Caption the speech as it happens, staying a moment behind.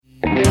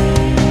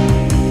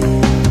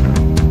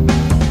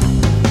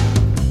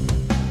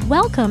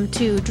welcome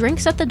to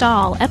Drinks at the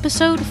Doll,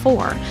 Episode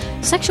 4,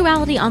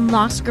 Sexuality on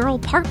Lost Girl,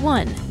 Part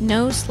 1,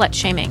 No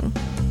Slut-Shaming.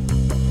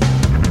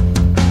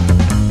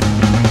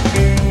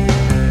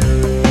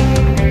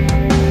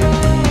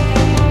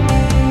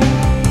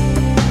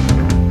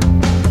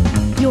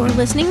 You're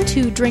listening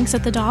to Drinks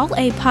at the Doll,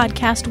 a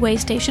podcast way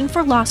station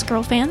for Lost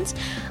Girl fans.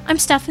 I'm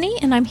Stephanie,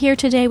 and I'm here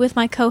today with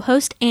my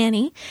co-host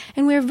Annie,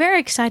 and we're very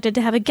excited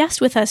to have a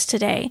guest with us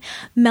today,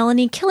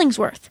 Melanie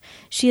Killingsworth.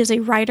 She is a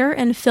writer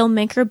and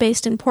filmmaker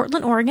based in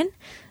Portland, Oregon.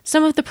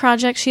 Some of the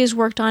projects she has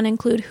worked on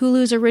include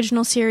Hulu's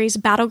original series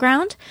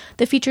Battleground,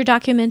 the feature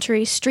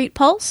documentary Street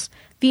Pulse,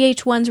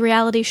 VH1's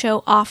reality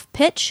show Off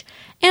Pitch,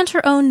 and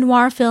her own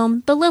noir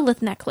film The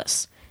Lilith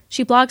Necklace.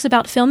 She blogs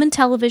about film and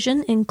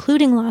television,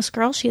 including Lost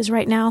Girl. She is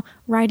right now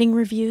writing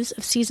reviews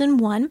of Season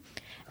 1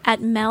 at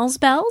Mel's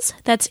Bells.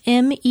 That's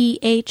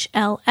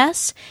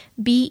MEHLS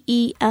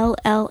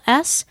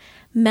BELLS,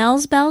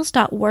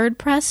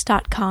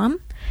 melsbells.wordpress.com.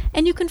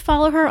 And you can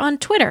follow her on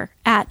Twitter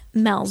at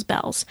Mel's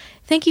Bells.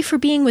 Thank you for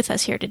being with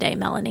us here today,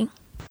 Melanie.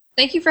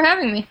 Thank you for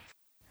having me.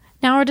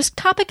 Now, our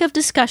topic of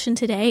discussion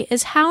today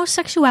is how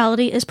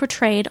sexuality is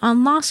portrayed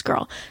on Lost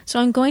Girl. So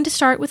I'm going to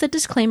start with a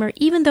disclaimer,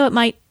 even though it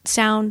might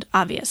sound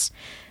obvious.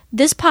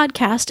 This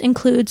podcast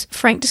includes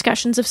frank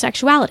discussions of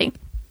sexuality.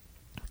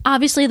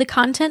 Obviously, the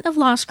content of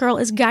Lost Girl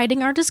is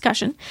guiding our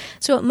discussion,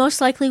 so it most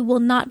likely will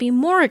not be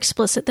more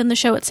explicit than the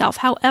show itself.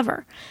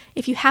 However,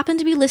 if you happen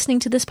to be listening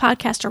to this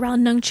podcast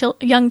around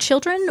young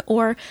children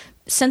or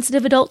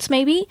sensitive adults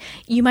maybe,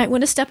 you might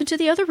want to step into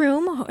the other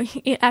room.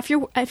 If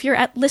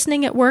you're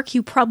listening at work,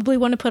 you probably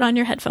want to put on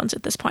your headphones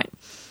at this point.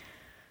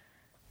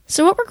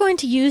 So what we're going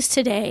to use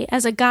today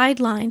as a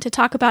guideline to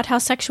talk about how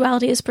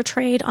sexuality is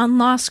portrayed on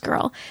Lost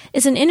Girl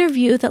is an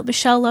interview that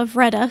Michelle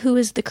Lovretta, who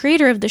is the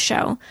creator of the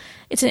show,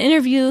 it's an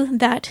interview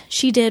that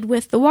she did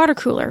with The Water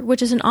Cooler,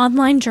 which is an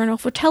online journal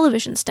for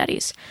television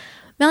studies.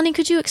 Melanie,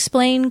 could you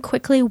explain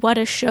quickly what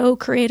a show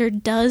creator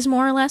does,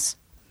 more or less?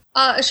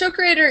 A show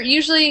creator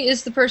usually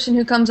is the person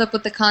who comes up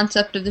with the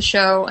concept of the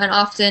show and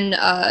often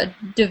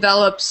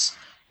develops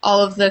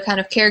all of the kind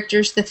of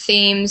characters, the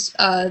themes.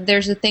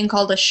 There's a thing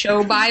called a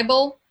show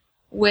Bible,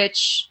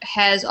 which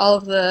has all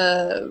of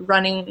the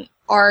running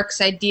arcs,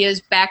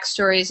 ideas,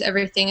 backstories,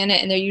 everything in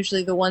it, and they're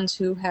usually the ones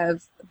who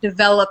have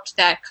developed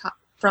that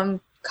from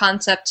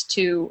concept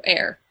to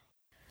air.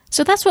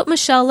 So that's what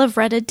Michelle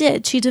Lovretta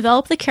did. She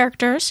developed the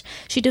characters,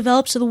 she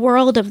developed the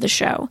world of the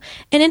show,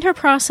 and in her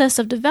process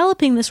of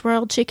developing this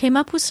world, she came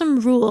up with some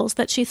rules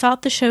that she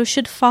thought the show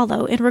should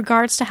follow in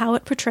regards to how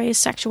it portrays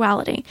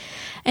sexuality.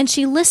 And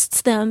she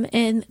lists them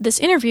in this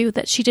interview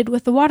that she did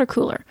with The Water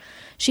Cooler.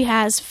 She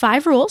has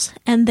 5 rules,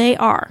 and they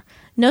are: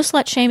 no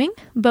slut-shaming,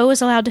 Bo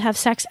is allowed to have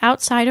sex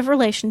outside of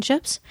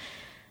relationships.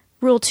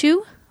 Rule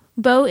 2,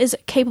 Bo is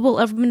capable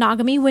of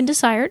monogamy when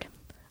desired.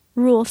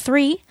 Rule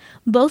 3,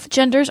 both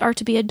genders are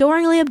to be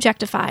adoringly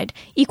objectified,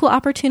 equal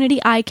opportunity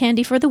eye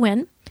candy for the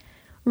win.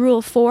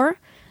 Rule 4,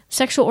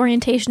 sexual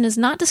orientation is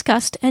not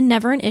discussed and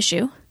never an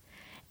issue.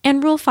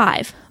 And Rule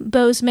 5,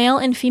 Bo's male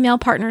and female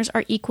partners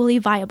are equally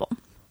viable.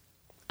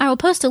 I will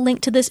post a link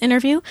to this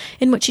interview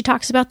in which she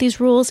talks about these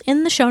rules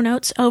in the show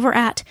notes over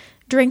at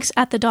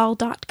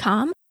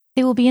drinksatthedoll.com.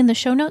 They will be in the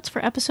show notes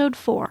for episode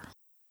 4.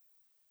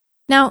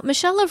 Now,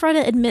 Michelle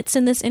Lovretta admits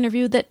in this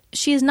interview that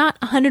she is not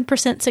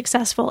 100%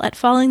 successful at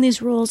following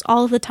these rules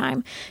all of the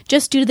time,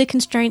 just due to the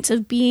constraints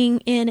of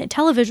being in a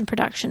television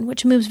production,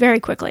 which moves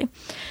very quickly.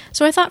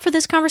 So I thought for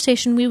this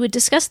conversation we would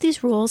discuss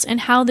these rules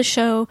and how the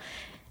show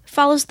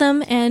follows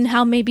them and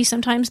how maybe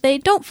sometimes they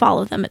don't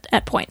follow them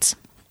at points.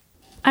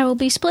 I will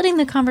be splitting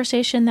the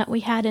conversation that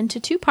we had into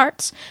 2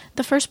 parts.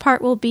 The first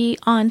part will be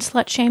on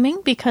slut-shaming,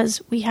 because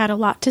we had a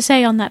lot to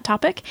say on that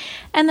topic.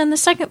 And then the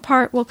second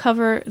part will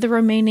cover the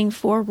remaining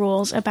 4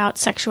 rules about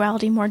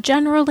sexuality more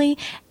generally,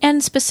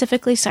 and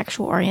specifically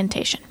sexual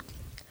orientation.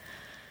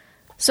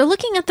 So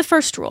looking at the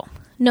first rule,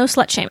 no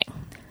slut-shaming.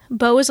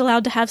 Bo is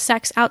allowed to have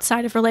sex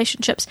outside of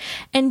relationships.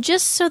 And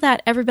just so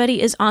that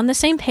everybody is on the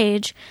same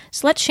page,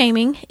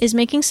 slut-shaming is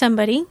making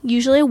somebody,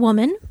 usually a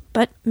woman,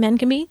 but men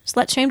can be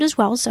slut-shamed as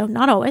well, so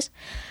not always,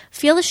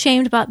 feel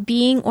ashamed about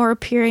being or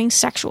appearing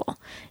sexual.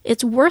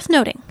 It's worth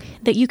noting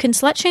that you can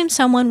slut-shame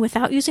someone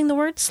without using the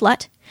word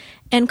slut,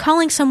 and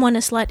calling someone a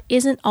slut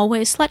isn't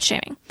always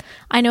slut-shaming.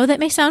 I know that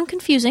may sound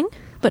confusing,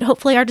 but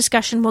hopefully our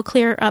discussion will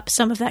clear up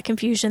some of that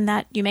confusion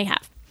that you may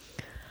have.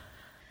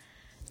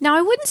 Now,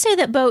 I wouldn't say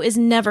that Bo is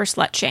never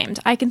slut-shamed.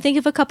 I can think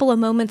of a couple of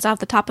moments off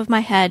the top of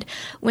my head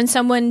when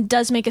someone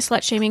does make a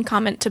slut-shaming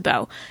comment to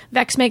Bo.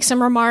 Vex makes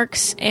some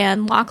remarks,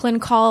 and Lachlan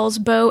calls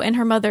Bo and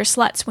her mother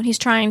sluts when he's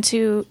trying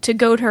to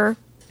goad her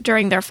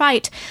during their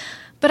fight.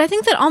 But I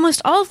think that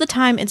almost all of the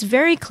time it's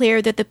very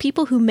clear that the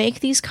people who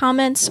make these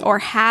comments or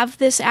have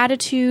this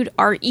attitude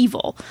are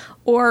evil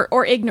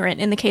or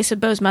ignorant in the case of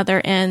Bo's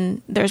mother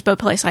and There's Bo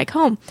Place Like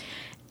Home.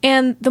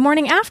 And The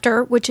Morning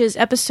After, which is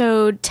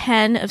episode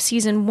 10 of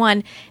season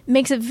 1,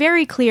 makes it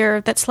very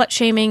clear that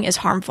slut-shaming is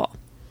harmful.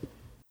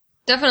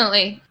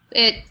 Definitely.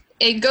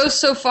 It goes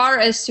so far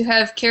as to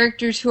have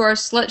characters who are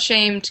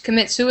slut-shamed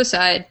commit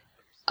suicide,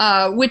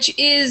 which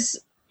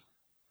is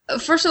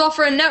first of all,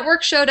 for a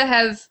network show to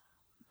have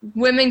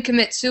women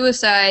commit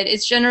suicide,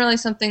 it's generally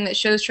something that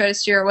shows try to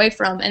steer away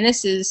from, and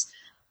this is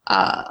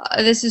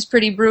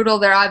pretty brutal.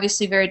 They're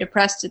obviously very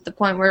depressed at the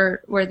point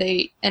where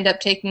they end up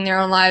taking their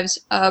own lives.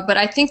 But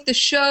I think the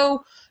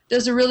show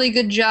does a really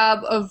good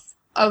job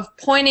of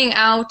pointing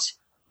out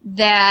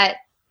that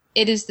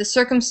it is the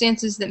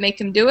circumstances that make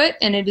them do it,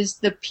 and it is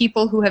the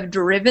people who have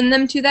driven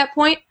them to that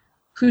point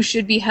who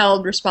should be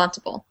held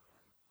responsible.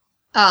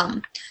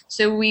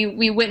 So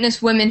we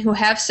witness women who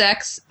have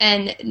sex,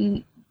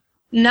 and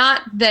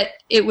not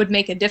that it would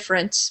make a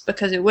difference,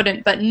 because it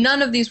wouldn't, but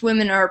none of these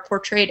women are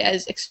portrayed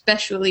as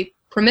especially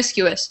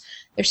promiscuous.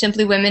 They're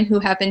simply women who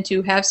happen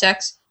to have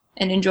sex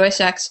and enjoy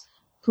sex,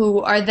 who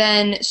are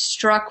then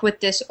struck with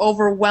this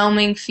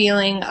overwhelming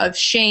feeling of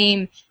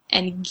shame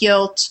and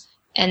guilt,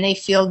 and they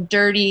feel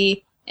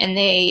dirty, and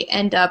they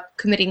end up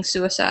committing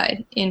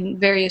suicide in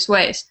various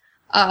ways.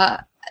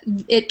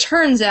 It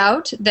turns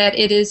out that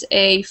it is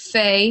a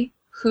fae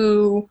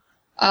who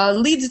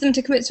leads them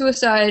to commit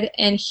suicide,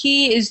 and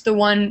he is the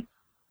one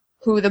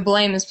who the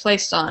blame is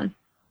placed on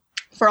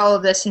for all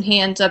of this, and he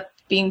ends up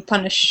being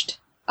punished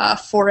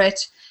for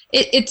it.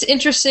 It's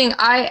interesting.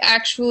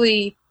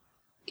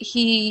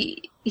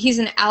 He's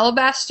an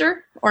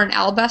alabaster, or an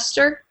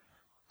alabaster,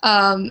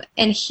 and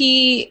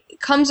he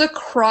comes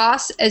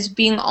across as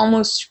being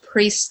almost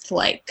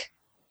priest-like.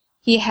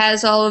 He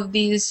has all of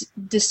these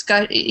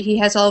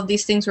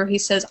things where he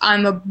says,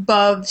 "I'm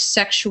above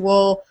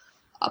sexual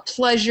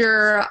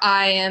pleasure.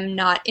 I am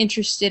not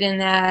interested in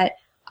that."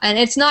 And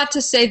it's not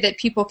to say that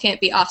people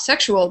can't be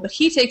asexual, but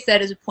he takes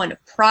that as a point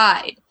of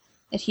pride,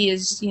 that he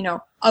is,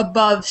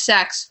 above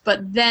sex,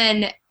 but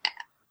then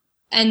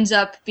ends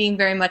up being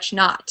very much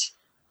not.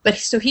 But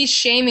so he's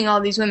shaming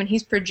all these women.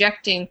 He's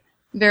projecting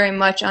very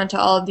much onto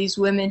all of these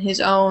women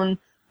his own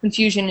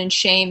confusion and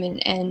shame,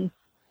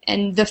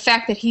 and the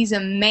fact that he's a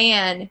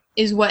man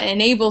is what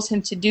enables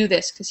him to do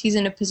this, because he's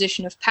in a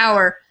position of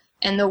power,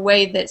 and the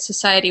way that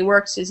society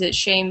works is it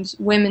shames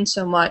women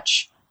so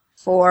much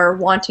for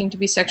wanting to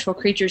be sexual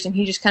creatures, and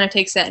he just kind of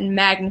takes that and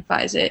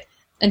magnifies it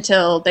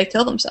until they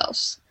kill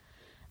themselves.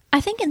 I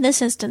think in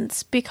this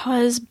instance,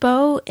 because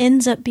Bo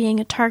ends up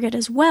being a target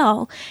as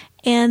well,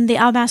 and the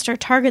alabaster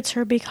targets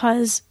her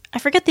because, I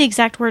forget the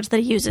exact words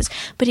that he uses,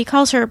 but he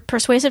calls her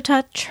persuasive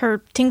touch,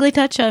 her tingly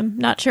touch, I'm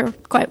not sure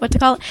quite what to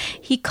call it.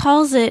 He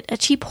calls it a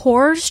cheap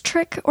whore's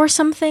trick or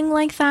something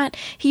like that.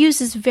 He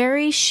uses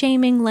very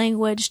shaming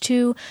language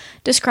to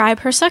describe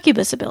her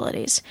succubus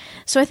abilities.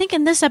 So I think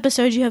in this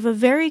episode you have a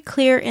very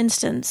clear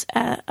instance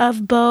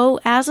of Bo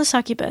as a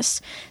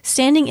succubus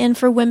standing in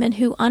for women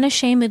who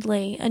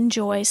unashamedly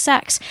enjoy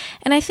sex.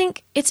 And I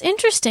think it's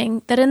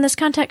interesting that in this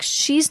context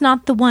she's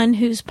not the one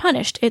who's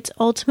punished. It's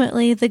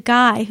ultimately the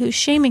guy who's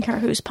shaming her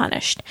who's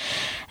punished.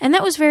 And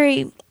that was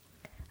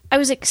I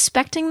was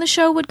expecting the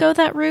show would go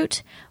that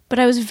route, but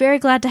I was very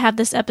glad to have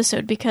this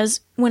episode, because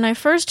when I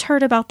first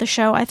heard about the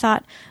show, I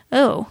thought,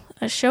 oh,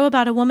 a show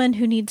about a woman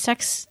who needs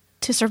sex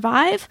to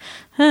survive?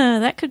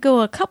 That could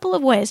go a couple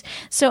of ways.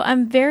 So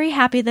I'm very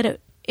happy that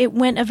it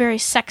went a very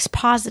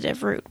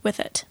sex-positive route with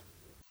it.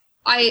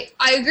 I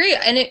agree,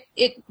 and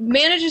it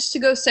manages to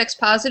go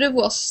sex-positive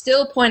while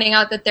still pointing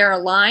out that there are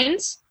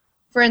lines.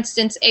 For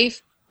instance,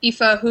 Aoife,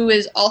 who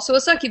is also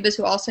a succubus,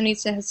 who also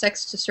needs to have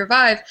sex to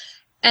survive,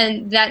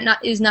 and that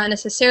is not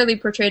necessarily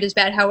portrayed as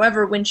bad.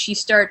 However, when she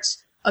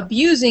starts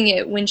abusing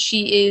it, when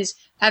she is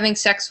having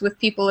sex with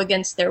people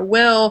against their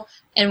will,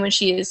 and when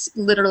she is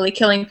literally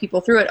killing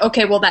people through it,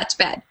 okay, well, that's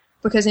bad.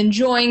 Because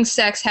enjoying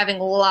sex, having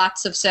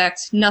lots of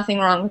sex, nothing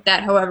wrong with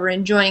that. However,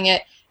 enjoying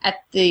it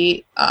at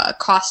the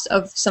cost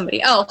of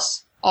somebody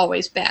else,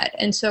 always bad.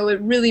 And so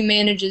it really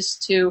manages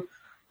to,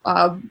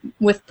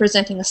 with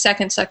presenting a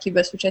second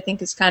succubus, which I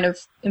think is kind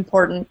of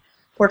important,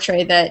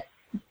 portray that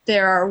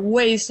there are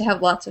ways to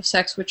have lots of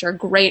sex which are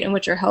great and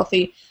which are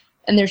healthy,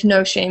 and there's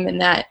no shame in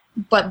that.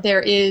 But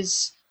there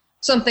is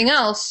something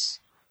else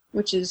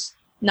which is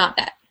not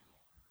that.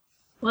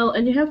 Well,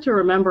 and you have to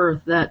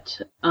remember that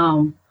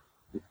in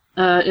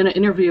an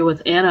interview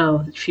with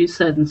Anna, she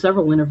said in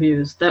several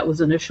interviews that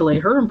was initially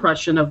her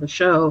impression of the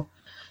show,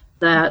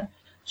 that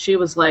she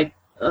was like,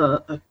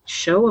 a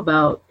show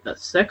about a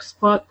sex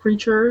pot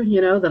creature,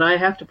 that I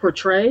have to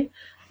portray,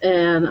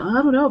 and I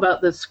don't know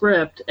about this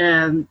script.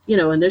 And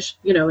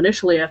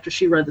initially after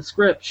she read the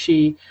script,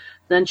 she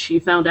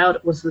found out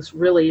it was this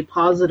really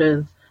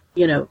positive,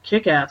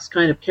 kick-ass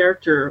kind of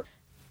character.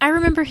 I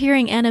remember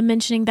hearing Anna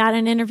mentioning that in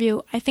an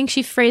interview. I think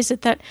she phrased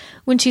it that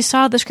when she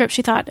saw the script,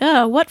 she thought,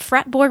 oh, what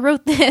frat boy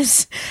wrote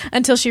this?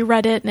 Until she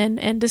read it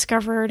and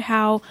discovered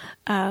how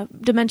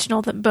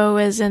dimensional that Bo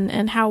is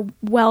and how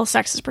well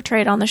sex is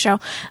portrayed on the show.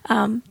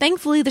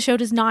 Thankfully, the show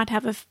does not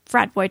have a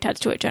frat boy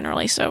touch to it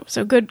generally, so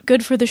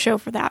good for the show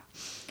for that.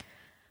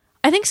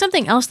 I think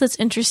something else that's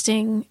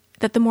interesting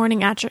that the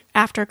morning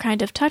after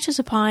kind of touches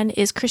upon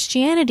is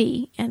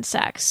Christianity and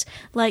sex.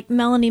 Like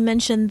Melanie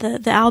mentioned,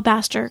 the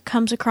alabaster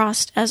comes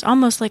across as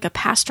almost like a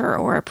pastor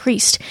or a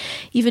priest.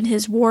 Even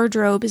his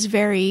wardrobe is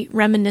very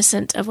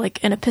reminiscent of like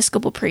an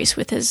Episcopal priest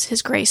with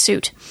his gray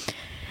suit.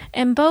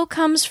 And Bo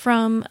comes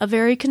from a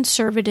very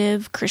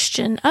conservative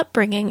Christian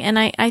upbringing, and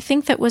I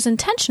think that was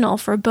intentional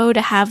for Bo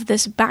to have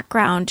this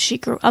background she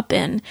grew up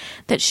in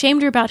that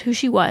shamed her about who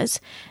she was,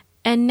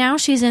 and now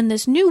she's in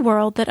this new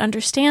world that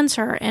understands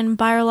her and,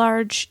 by and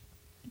large,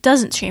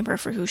 doesn't shame her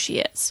for who she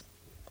is.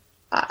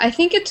 I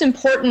think it's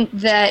important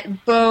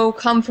that Bo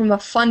come from a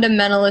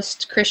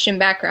fundamentalist Christian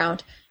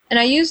background. And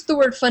I use the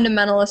word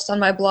fundamentalist on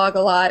my blog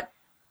a lot.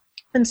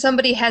 And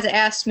somebody has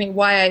asked me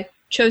why I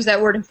chose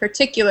that word in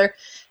particular.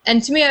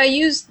 And to me, I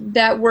use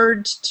that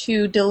word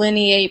to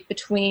delineate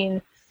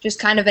between just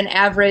kind of an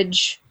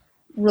average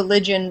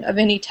religion of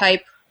any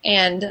type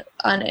and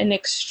an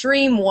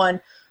extreme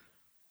one,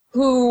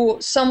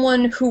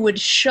 someone who would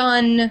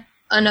shun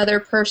another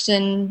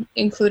person,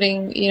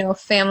 including,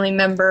 family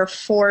member,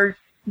 for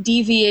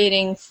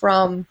deviating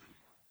from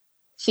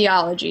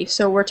theology.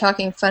 So we're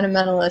talking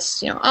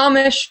fundamentalists,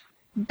 Amish,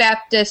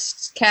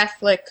 Baptists,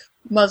 Catholic,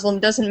 Muslim,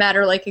 doesn't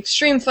matter, like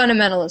extreme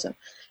fundamentalism.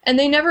 And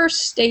they never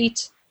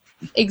state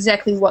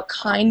exactly what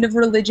kind of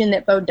religion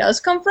that Bo does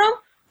come from,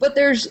 but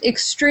there's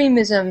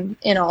extremism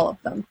in all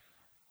of them.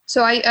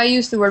 So I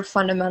use the word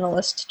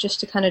fundamentalist just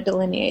to kind of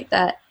delineate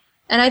that.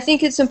 And I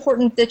think it's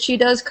important that she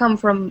does come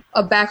from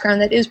a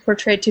background that is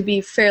portrayed to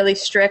be fairly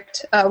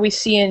strict. We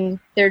see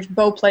in There's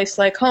Bo Place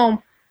Like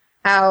Home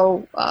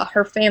how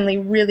her family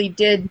really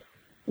did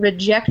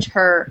reject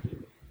her.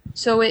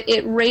 So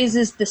it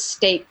raises the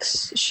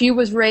stakes. She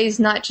was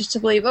raised not just to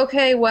believe,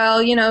 okay,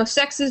 well,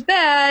 sex is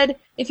bad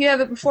if you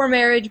have it before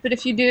marriage, but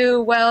if you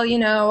do, well,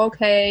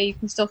 okay, you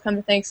can still come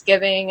to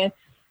Thanksgiving,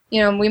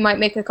 and, we might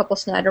make a couple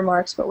snide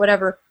remarks, but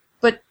whatever.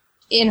 But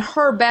in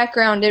her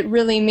background, it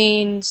really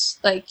means,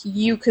 like,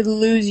 you could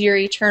lose your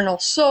eternal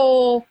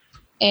soul,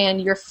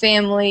 and your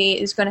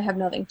family is going to have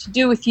nothing to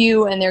do with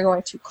you, and they're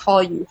going to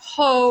call you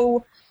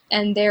hoe,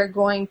 and they're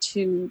going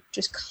to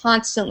just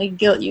constantly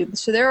guilt you.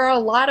 So there are a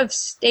lot of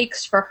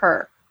stakes for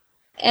her.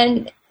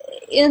 And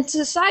in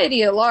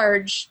society at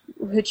large,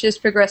 which has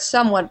progressed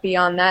somewhat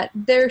beyond that,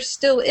 there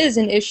still is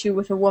an issue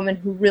with a woman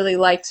who really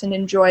likes and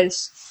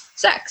enjoys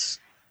sex.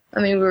 I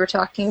mean, we were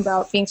talking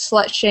about being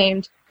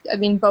slut-shamed. I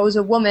mean, Bo's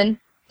a woman.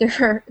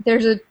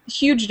 There's a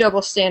huge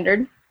double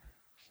standard,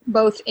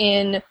 both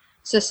in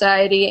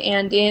society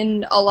and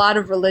in a lot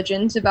of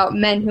religions, about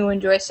men who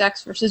enjoy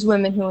sex versus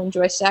women who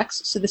enjoy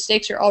sex. So the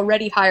stakes are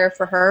already higher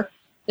for her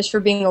just for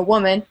being a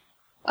woman.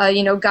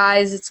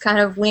 Guys, it's kind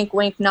of wink,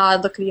 wink,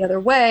 nod, look the other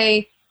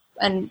way,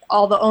 and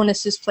all the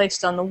onus is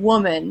placed on the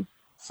woman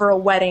for a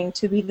wedding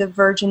to be the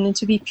virgin and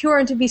to be pure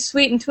and to be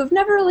sweet and to have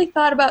never really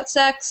thought about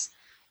sex.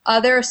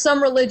 There are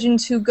some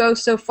religions who go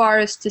so far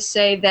as to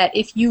say that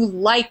if you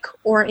like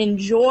or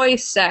enjoy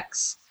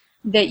sex,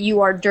 that you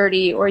are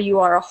dirty or you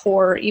are a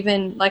whore.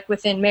 Even like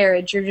within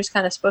marriage, you're just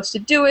kind of supposed to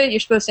do it. You're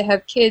supposed to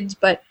have kids,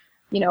 but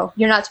you're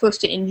not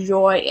supposed to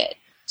enjoy it.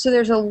 So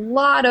there's a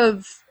lot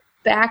of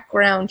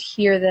background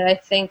here that I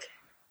think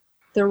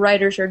the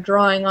writers are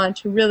drawing on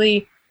to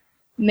really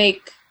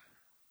make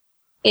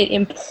it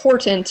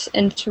important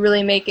and to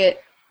really make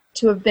it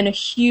to have been a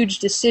huge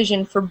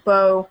decision for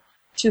Bo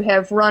to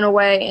have run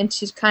away and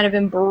to kind of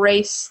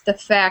embrace the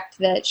fact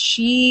that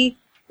she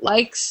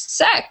likes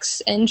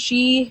sex, and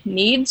she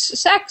needs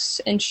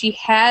sex, and she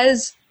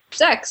has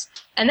sex.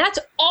 And that's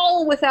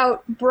all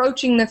without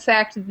broaching the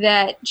fact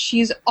that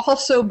she's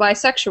also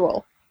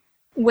bisexual,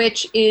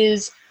 which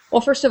is, well,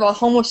 first of all,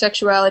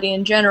 homosexuality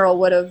in general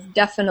would have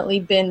definitely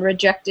been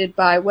rejected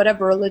by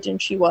whatever religion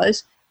she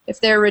was. If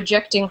they're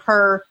rejecting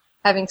her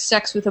having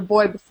sex with a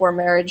boy before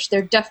marriage,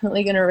 they're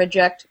definitely going to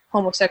reject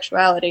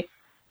homosexuality.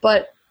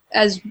 But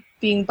as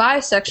being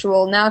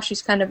bisexual, now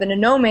she's kind of in a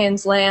no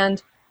man's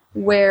land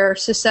where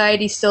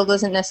society still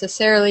doesn't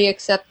necessarily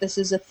accept this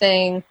as a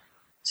thing.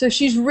 So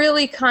she's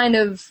really kind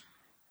of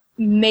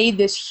made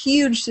this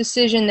huge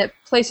decision that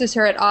places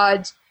her at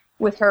odds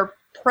with her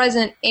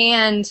present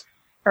and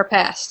her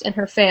past and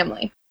her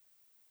family.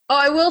 Oh,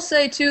 I will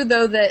say, too,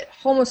 though, that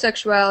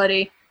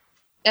homosexuality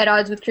at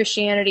odds with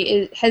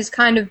Christianity has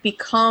kind of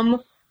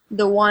become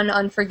the one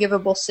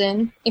unforgivable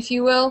sin, if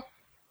you will.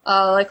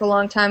 Like a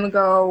long time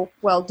ago,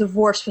 well,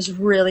 divorce was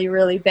really,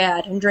 really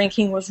bad, and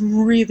drinking was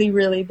really,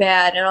 really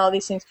bad, and all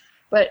these things.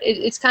 But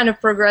it's kind of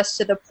progressed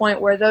to the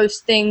point where those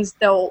things,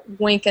 they'll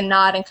wink and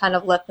nod and kind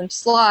of let them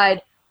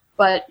slide,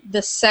 but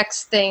the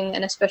sex thing,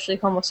 and especially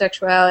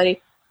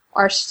homosexuality,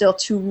 are still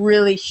two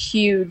really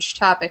huge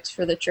topics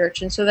for the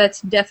church, and so that's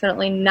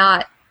definitely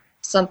not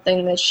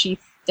something that she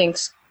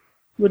thinks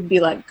would be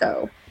let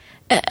go.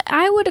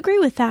 I would agree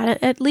with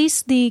that. At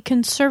least the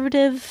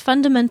conservative,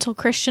 fundamental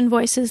Christian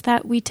voices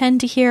that we tend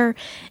to hear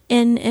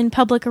in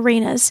public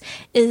arenas,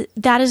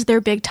 that is their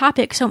big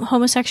topic, so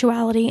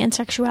homosexuality and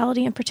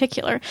sexuality in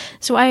particular.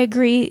 So I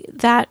agree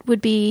that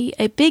would be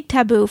a big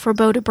taboo for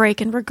Bo to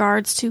break in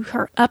regards to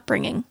her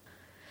upbringing.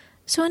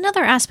 So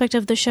another aspect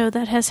of the show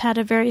that has had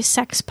a very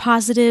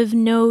sex-positive,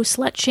 no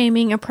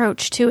slut-shaming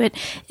approach to it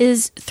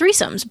is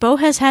threesomes. Bo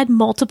has had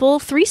multiple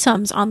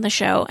threesomes on the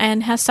show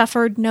and has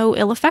suffered no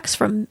ill effects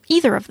from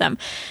either of them.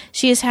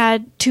 She has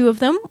had 2 of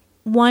them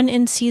One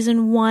in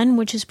season 1,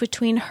 which is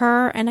between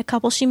her and a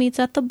couple she meets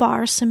at the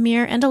bar,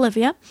 Samir and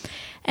Olivia.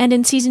 And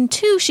in season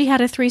 2, she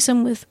had a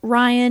threesome with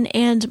Ryan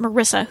and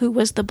Marissa, who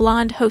was the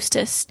blonde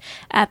hostess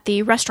at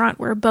the restaurant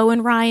where Beau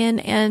and Ryan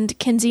and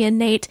Kinsey and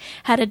Nate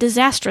had a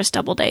disastrous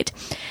double date.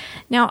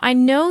 Now, I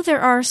know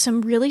there are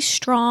some really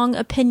strong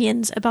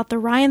opinions about the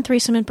Ryan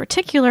threesome in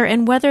particular,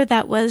 and whether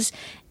that was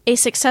a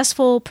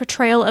successful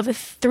portrayal of a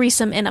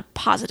threesome in a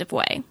positive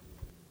way.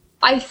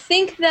 I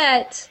think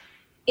that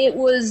it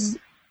was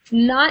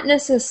not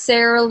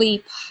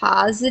necessarily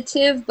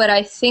positive, but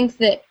I think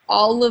that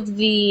all of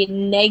the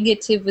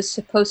negative was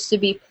supposed to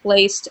be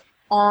placed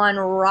on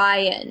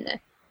Ryan.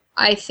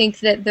 I think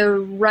that the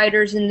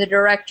writers and the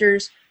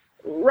directors,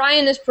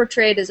 Ryan is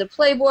portrayed as a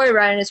playboy,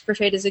 Ryan is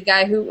portrayed as a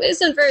guy who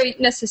isn't very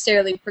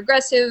necessarily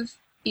progressive.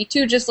 He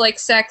too just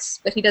likes sex,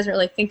 but he doesn't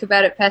really think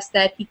about it past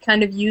that. He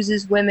kind of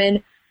uses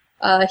women.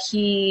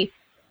 He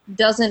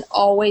doesn't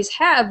always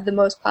have the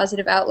most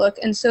positive outlook.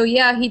 And so,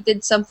 yeah, he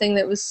did something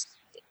that was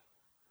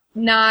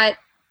not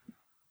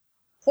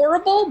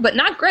horrible, but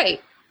not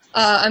great.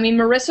 I mean,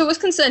 Marissa was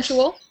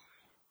consensual.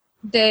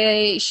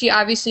 She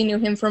obviously knew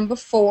him from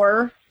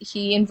before.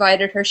 He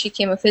invited her. She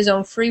came of his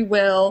own free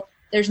will.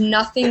 There's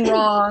nothing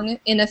wrong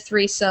in a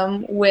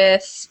threesome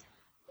with,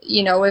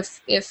 you know,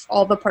 if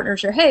all the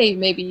partners are, hey,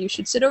 maybe you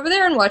should sit over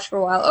there and watch for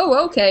a while.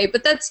 Oh, okay.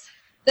 But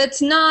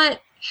that's not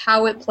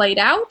how it played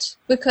out,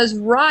 because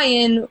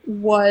Ryan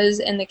was,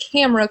 and the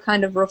camera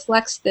kind of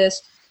reflects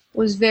this,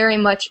 was very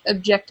much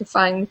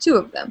objectifying the two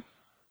of them.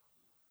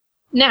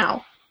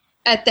 Now,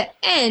 at the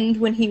end,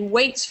 when he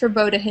waits for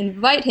Beau to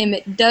invite him,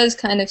 it does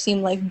kind of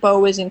seem like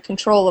Beau is in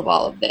control of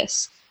all of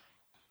this.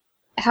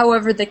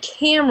 However,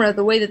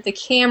 the way that the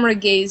camera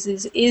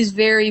gazes is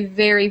very,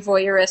 very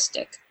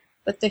voyeuristic.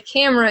 But the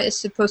camera is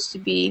supposed to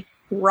be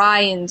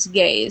Ryan's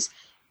gaze.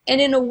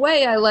 And in a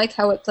way, I like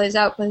how it plays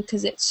out,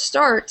 because it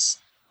starts,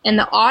 and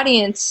the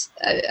audience,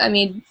 I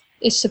mean,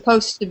 is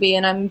supposed to be,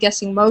 and I'm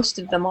guessing most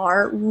of them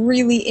are,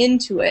 really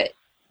into it.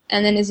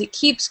 And then as it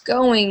keeps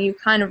going, you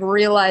kind of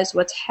realize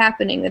what's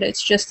happening, that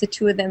it's just the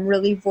two of them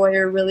really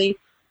voyeur, really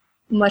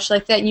much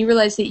like that. And you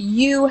realize that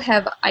you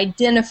have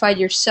identified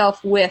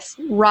yourself with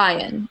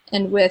Ryan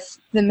and with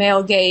the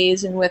male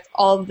gaze and with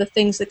all of the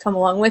things that come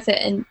along with it.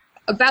 And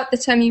about the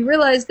time you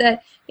realize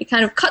that, it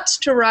kind of cuts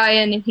to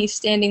Ryan, and he's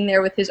standing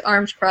there with his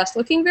arms crossed,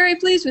 looking very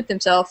pleased with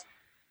himself.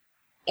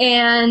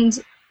 And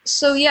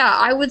so, yeah,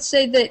 I would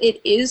say that it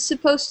is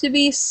supposed to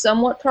be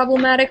somewhat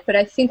problematic, but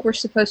I think we're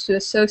supposed to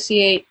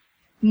associate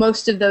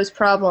most of those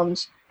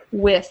problems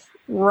with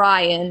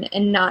Ryan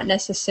and not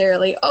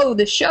necessarily, oh,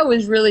 the show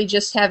is really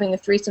just having a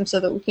threesome so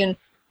that we can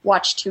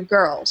watch two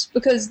girls,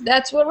 because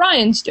that's what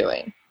Ryan's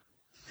doing.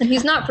 And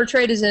he's not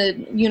portrayed as a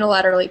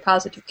unilaterally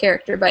positive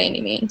character by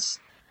any means.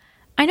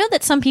 I know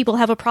that some people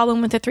have a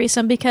problem with the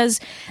threesome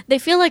because they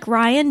feel like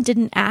Ryan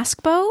didn't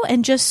ask Beau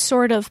and just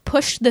sort of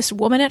pushed this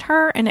woman at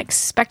her and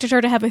expected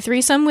her to have a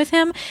threesome with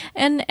him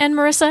and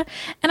Marissa.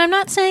 And I'm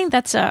not saying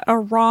that's a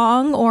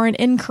wrong or an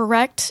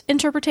incorrect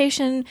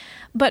interpretation,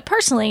 but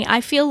personally,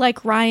 I feel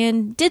like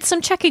Ryan did some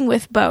checking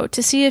with Beau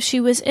to see if she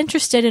was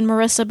interested in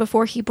Marissa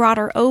before he brought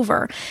her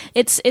over.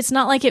 It's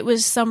not like it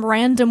was some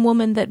random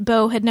woman that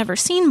Beau had never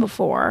seen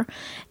before.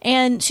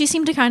 And she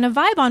seemed to kind of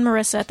vibe on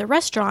Marissa at the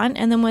restaurant.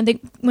 And then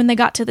when they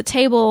got to the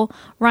table,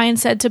 Ryan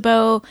said to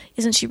Beau,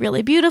 "Isn't she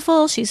really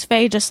beautiful? She's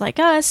fey just like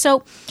us."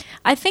 So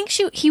I think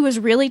he was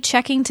really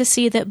checking to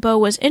see that Beau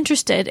was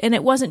interested, and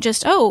it wasn't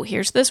just, oh,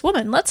 here's this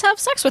woman, let's have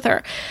sex with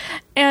her.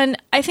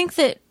 And I think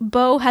that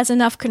Beau has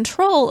enough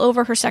control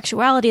over her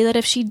sexuality that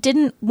if she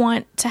didn't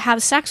want to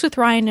have sex with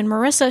Ryan and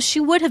Marissa, she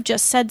would have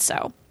just said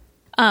so.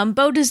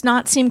 Beau does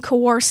not seem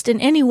coerced in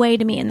any way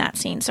to me in that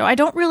scene, so I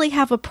don't really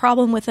have a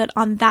problem with it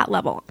on that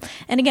level.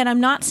 And again,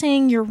 I'm not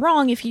saying you're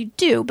wrong if you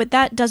do, but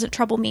that doesn't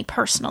trouble me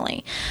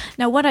personally.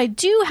 Now, what I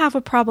do have a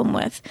problem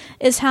with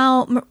is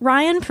how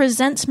Ryan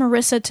presents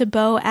Marissa to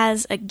Beau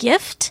as a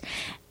gift,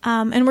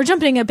 and we're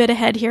jumping a bit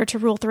ahead here to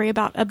Rule 3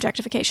 about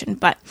objectification,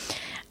 but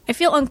I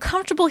feel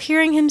uncomfortable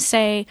hearing him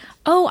say,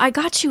 "Oh, I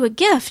got you a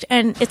gift,"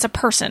 and it's a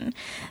person.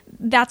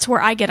 That's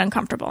where I get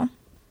uncomfortable.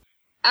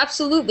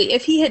 Absolutely.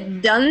 If he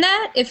had done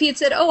that, if he had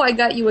said, "Oh, I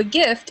got you a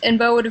gift," and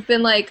Beau would have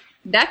been like,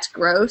 "That's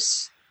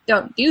gross.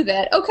 Don't do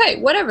that." Okay,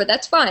 whatever,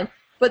 that's fine.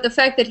 But the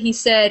fact that he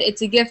said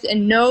it's a gift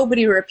and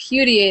nobody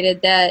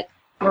repudiated that,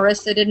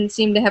 Marissa didn't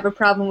seem to have a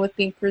problem with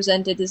being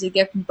presented as a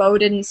gift, Beau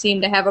didn't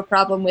seem to have a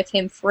problem with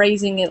him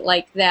phrasing it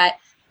like that,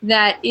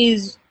 that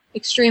is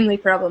extremely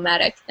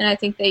problematic. And I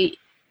think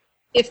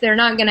if they're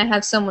not going to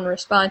have someone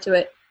respond to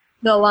it,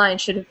 the line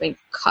should have been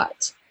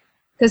cut.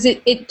 Because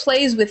it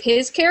plays with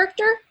his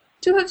character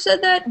to have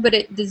said that, but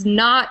it does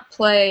not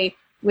play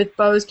with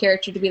Beau's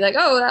character to be like,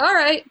 "Oh, all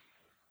right."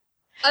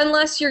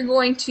 Unless you're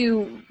going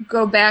to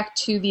go back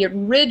to the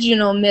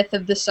original myth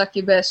of the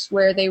succubus,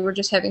 where they were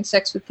just having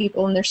sex with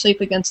people in their sleep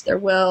against their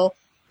will,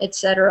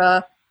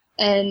 etc.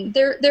 And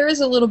there is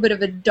a little bit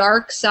of a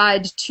dark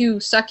side to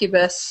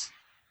succubus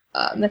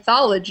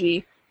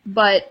mythology,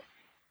 but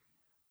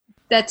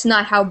that's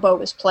not how Beau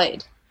is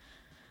played.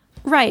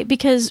 Right,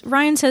 because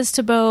Ryan says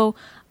to Beau,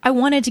 I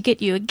wanted to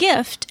get you a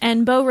gift.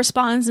 And Bo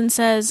responds and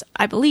says,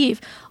 I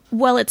believe,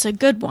 well, it's a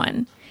good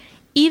one.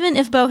 Even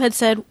if Bo had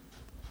said,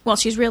 well,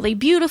 she's really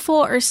beautiful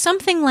or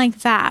something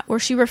like that, where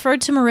she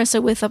referred to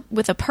Marissa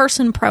with a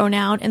person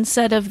pronoun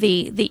instead of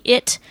the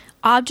it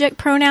object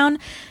pronoun,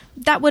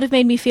 that would have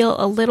made me feel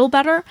a little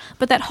better.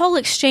 But that whole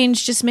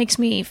exchange just makes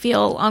me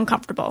feel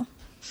uncomfortable.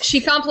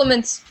 She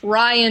compliments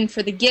Ryan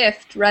for the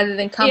gift rather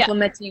than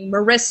complimenting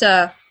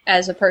Marissa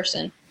as a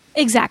person.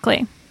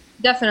 Exactly.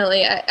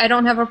 Definitely. I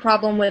don't have a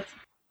problem with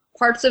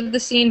parts of the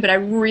scene, but I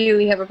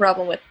really have a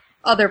problem with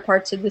other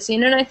parts of the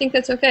scene, and I think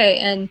that's okay.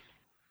 And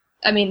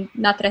I mean,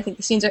 not that I think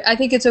the scenes are... I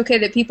think it's okay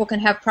that people can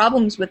have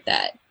problems with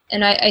that.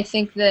 And I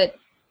think that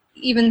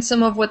even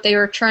some of what they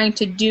were trying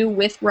to do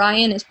with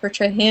Ryan is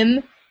portray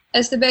him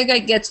as the bad guy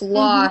gets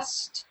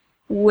lost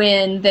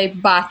when they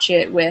botch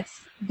it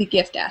with the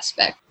gift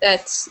aspect.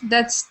 It's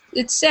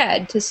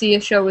sad to see a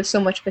show with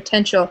so much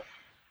potential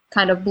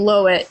kind of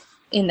blow it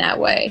in that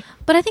way.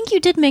 But I think you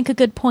did make a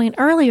good point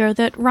earlier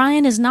that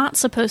Ryan is not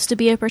supposed to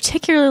be a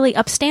particularly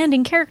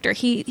upstanding character.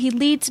 He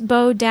leads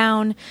Bo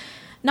down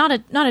not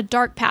a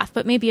dark path,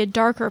 but maybe a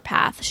darker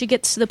path. She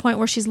gets to the point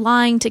where she's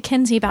lying to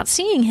Kinsey about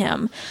seeing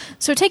him.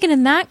 So taken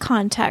in that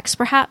context,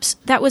 perhaps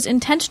that was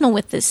intentional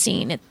with this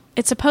scene.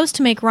 It's supposed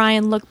to make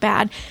Ryan look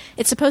bad.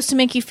 It's supposed to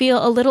make you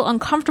feel a little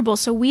uncomfortable,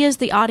 so we as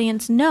the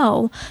audience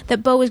know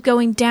that Bo is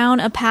going down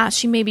a path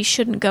she maybe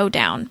shouldn't go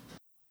down.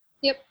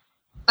 Yep.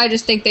 I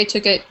just think they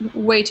took it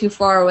way too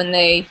far when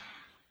they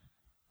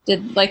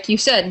did, like you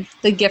said,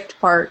 the gift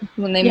part,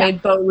 when they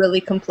made Bo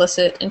really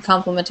complicit and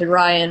complimented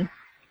Ryan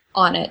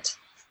on it.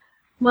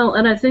 Well,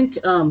 and I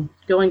think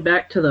going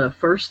back to the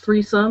first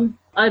threesome,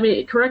 I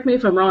mean, correct me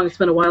if I'm wrong, it's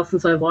been a while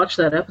since I've watched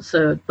that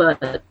episode,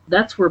 but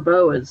that's where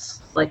Bo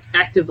is, like,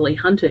 actively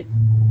hunting,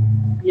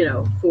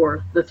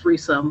 for the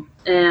threesome.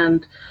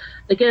 And,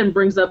 again,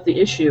 brings up the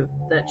issue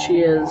that she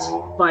is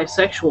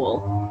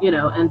bisexual,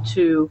 and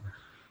to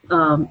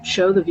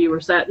show the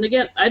viewers that. And,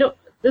 again,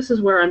 this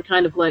is where I'm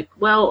kind of like,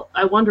 well,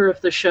 I wonder if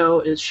the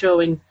show is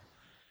showing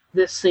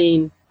this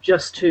scene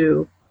just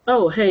to...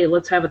 oh, hey,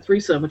 let's have a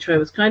threesome, which I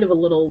was kind of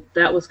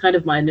that was kind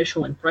of my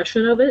initial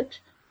impression of it.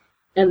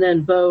 And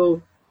then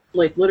Bo,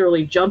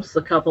 literally jumps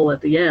the couple at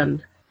the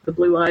end, the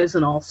blue eyes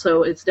and all.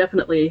 So it's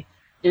definitely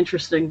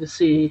interesting to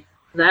see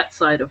that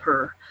side of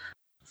her.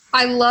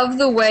 I love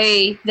the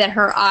way that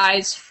her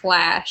eyes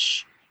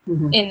flash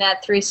in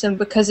that threesome,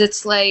 because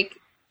it's like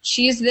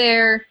she's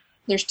there,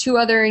 there's two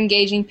other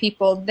engaging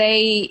people.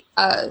 They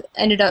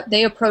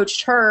they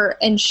approached her,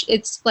 and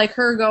it's like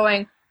her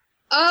going,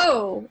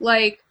 oh,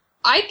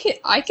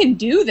 I can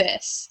do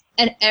this,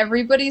 and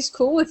everybody's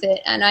cool with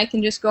it, and I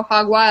can just go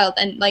hog wild.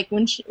 And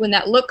when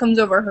that look comes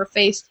over her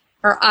face,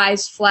 her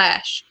eyes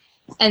flash,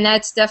 and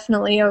that's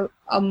definitely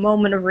a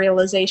moment of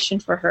realization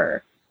for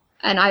her.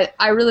 And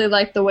I really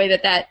like the way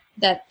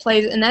that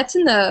plays, and that's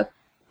in the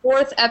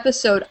 4th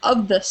episode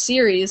of the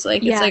series.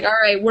 It's like, all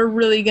right, we're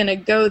really gonna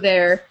go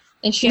there,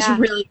 and she's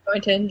really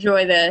going to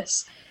enjoy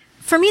this.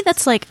 For me,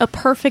 that's like a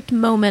perfect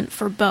moment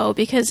for Bo,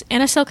 because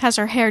Anna Silk has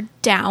her hair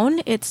down.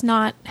 It's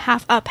not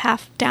half up,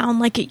 half down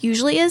like it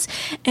usually is,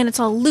 and it's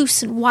all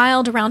loose and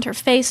wild around her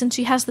face, and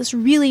she has this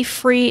really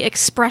free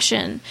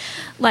expression.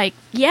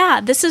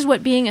 This is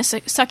what being a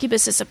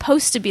succubus is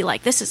supposed to be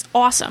like. This is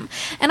awesome.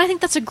 And I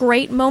think that's a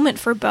great moment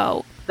for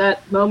Bo.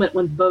 That moment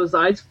when Bo's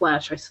eyes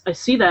flash, I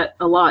see that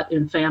a lot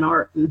in fan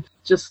art and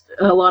just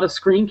a lot of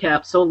screen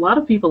caps. So a lot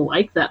of people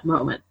like that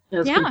moment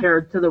as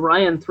compared to the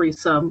Ryan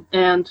threesome.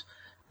 And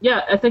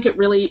yeah, I think it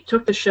really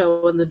took the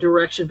show in the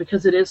direction,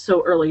 because it is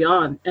so early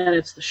on, and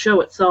it's the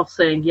show itself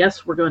saying,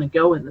 yes, we're going to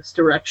go in this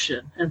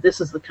direction, and this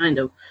is the kind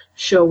of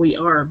show we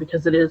are,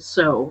 because it is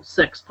so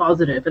sex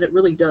positive, and it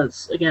really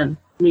does, again,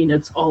 mean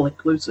it's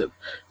all-inclusive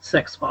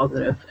sex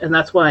positive, and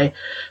that's why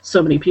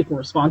so many people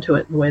respond to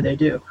it the way they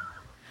do.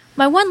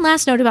 My one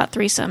last note about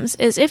threesomes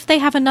is if they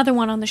have another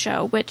one on the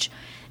show, which,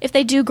 if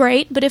they do,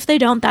 great, but if they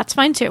don't, that's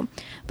fine too.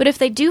 But if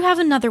they do have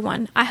another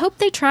one, I hope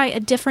they try a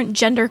different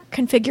gender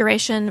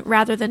configuration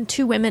rather than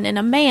 2 women and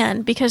a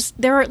man, because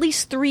there are at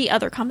least 3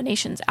 other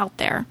combinations out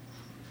there.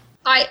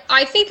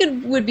 I think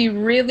it would be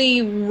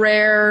really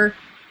rare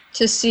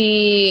to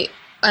see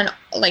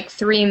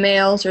 3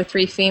 males or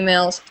 3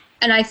 females,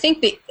 and I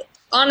think that,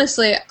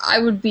 honestly, I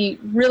would be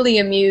really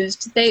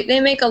amused. They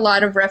make a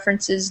lot of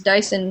references.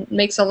 Dyson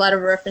makes a lot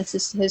of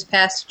references to his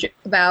past,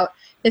 about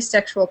his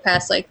sexual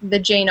past, like the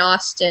Jane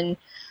Austen.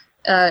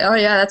 Oh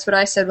yeah, that's what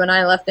I said when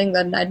I left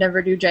England. I'd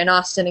never do Jane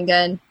Austen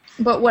again.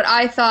 But what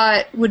I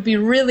thought would be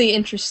really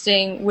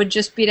interesting would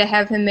just be to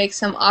have him make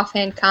some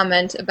offhand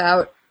comment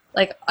about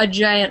a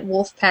giant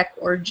wolf pack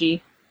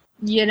orgy.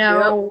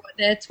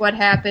 That's what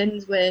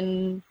happens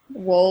when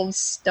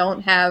wolves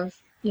don't have,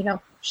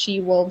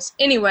 she-wolves.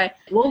 Anyway.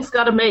 Wolves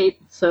got a mate,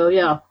 so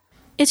yeah.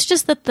 It's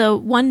just that the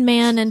 1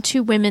 man and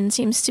 2 women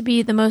seems to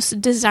be the most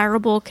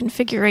desirable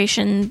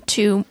configuration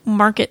to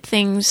market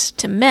things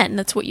to men.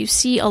 That's what you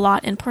see a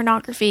lot in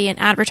pornography and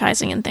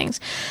advertising and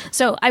things.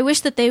 So I wish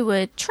that they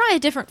would try a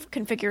different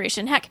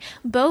configuration. Heck,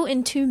 Bo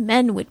and 2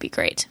 men would be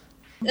great.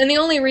 And the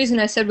only reason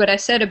I said what I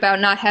said about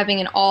not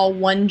having an all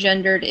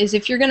one-gendered is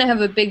if you're going to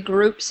have a big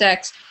group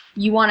sex,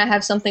 you want to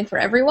have something for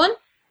everyone.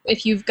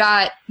 If you've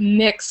got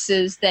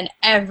mixes, then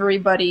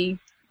everybody,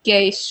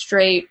 gay,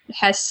 straight,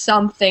 has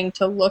something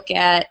to look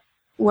at.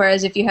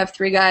 Whereas if you have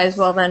 3 guys,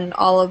 well, then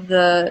all of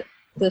the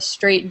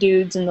straight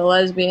dudes and the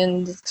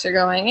lesbians are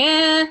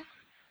going,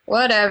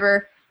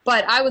 whatever.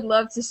 But I would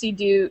love to see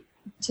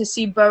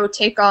Bo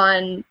take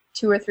on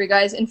 2 or 3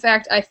 guys. In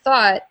fact, I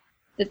thought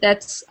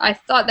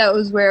that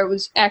was where it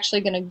was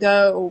actually going to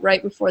go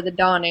right before the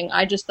dawning.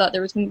 I just thought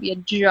there was going to be a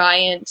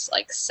giant,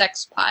 like,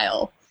 sex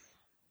pile.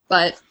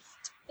 But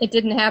it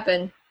didn't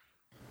happen.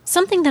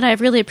 Something that I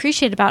really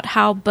appreciate about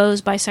how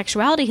Bo's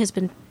bisexuality has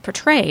been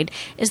portrayed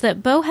is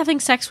that Bo having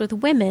sex with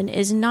women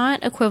is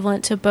not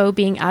equivalent to Bo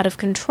being out of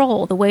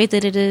control, the way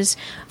that it is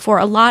for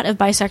a lot of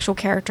bisexual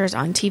characters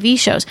on TV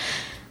shows.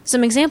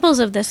 Some examples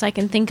of this I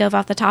can think of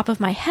off the top of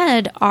my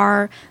head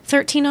are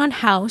 13 on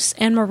House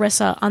and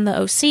Marissa on the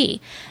OC.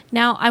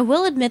 Now, I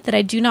will admit that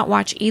I do not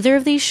watch either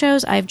of these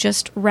shows. I've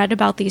just read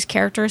about these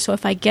characters, so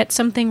if I get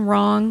something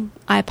wrong,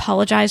 I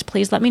apologize.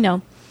 Please let me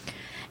know.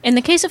 In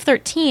the case of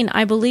 13,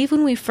 I believe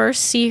when we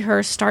first see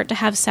her start to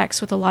have sex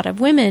with a lot of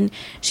women,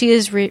 she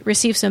has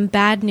received some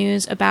bad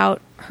news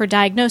about her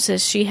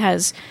diagnosis. She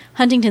has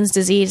Huntington's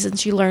disease, and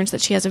she learns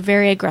that she has a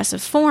very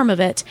aggressive form of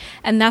it,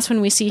 and that's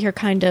when we see her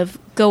kind of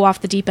go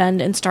off the deep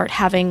end and start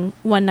having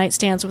one-night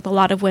stands with a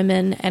lot of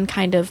women and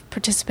kind of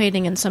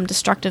participating in some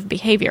destructive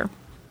behavior.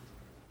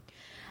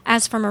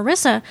 As for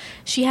Marissa,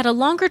 she had a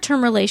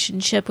longer-term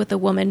relationship with a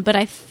woman, but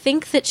I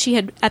think that she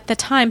had, at the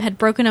time, had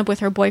broken up with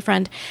her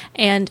boyfriend,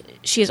 and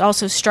she is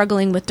also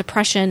struggling with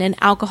depression and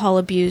alcohol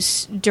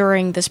abuse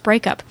during this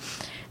breakup.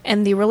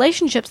 And the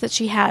relationships that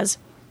she has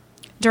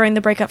during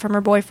the breakup from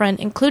her boyfriend,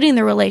 including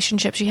the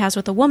relationship she has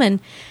with a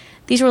woman,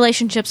 these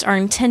relationships are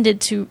intended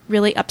to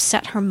really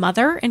upset her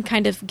mother and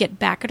kind of get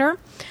back at her.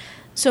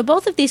 So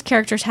both of these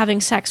characters having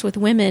sex with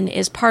women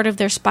is part of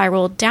their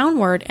spiral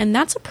downward, and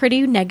that's a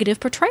pretty negative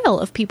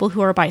portrayal of people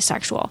who are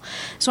bisexual.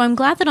 So I'm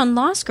glad that on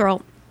Lost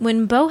Girl,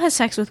 when Bo has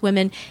sex with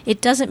women, it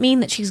doesn't mean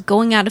that she's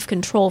going out of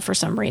control for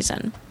some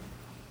reason.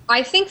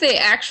 I think they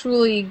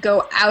actually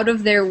go out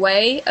of their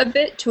way a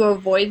bit to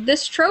avoid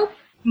this trope.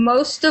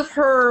 Most of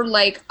her,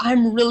 like,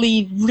 I'm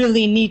really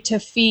need to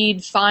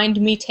feed, find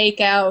me,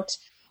 take out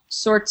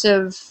sorts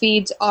of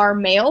feeds are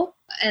male.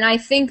 And I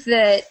think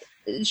that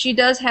she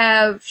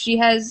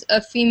has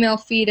a female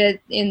feed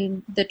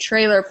in the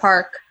trailer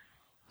park,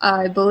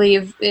 I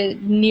believe,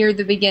 near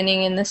the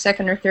beginning in the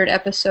 2nd or 3rd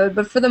episode.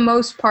 But for the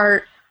most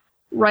part,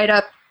 right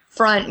up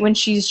front, when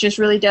she's just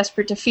really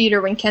desperate to feed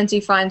her, when Kenzie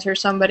finds her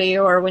somebody,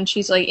 or when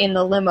she's like in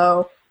the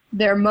limo,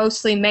 they're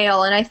mostly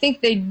male. And I think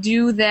they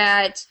do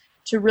that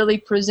to really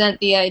present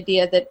the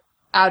idea that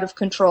out of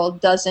control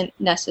doesn't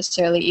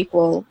necessarily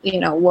equal,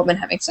 a woman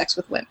having sex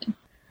with women.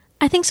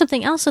 I think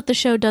something else that the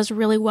show does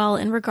really well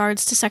in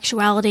regards to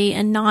sexuality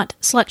and not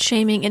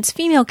slut-shaming its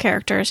female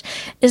characters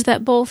is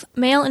that both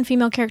male and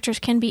female characters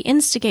can be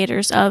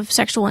instigators of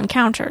sexual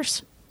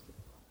encounters.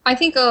 I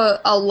think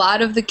a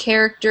lot of the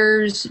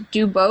characters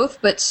do both,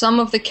 but some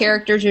of the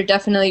characters are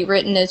definitely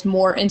written as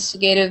more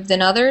instigative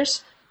than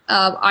others.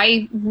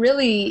 I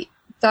really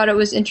thought it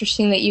was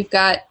interesting that you've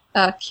got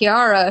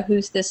Kiara,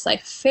 who's this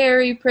like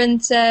fairy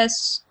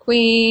princess,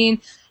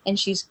 queen, and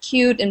she's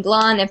cute and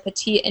blonde and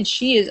petite, and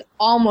she is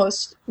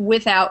almost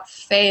without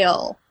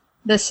fail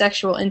the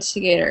sexual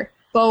instigator.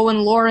 Bo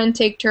and Lauren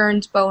take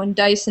turns, Bo and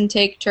Dyson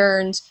take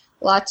turns,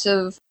 lots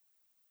of...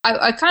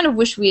 I kind of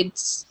wish we'd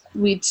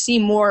see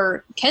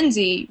more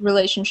Kenzie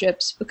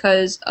relationships,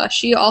 because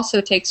she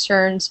also takes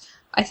turns,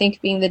 I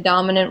think, being the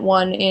dominant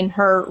one in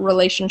her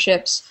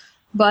relationships.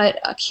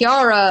 But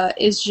Kiara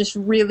is just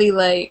really,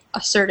 like,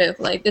 assertive.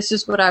 Like, this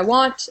is what I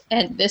want,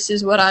 and this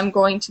is what I'm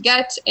going to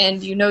get,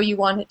 and you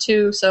want it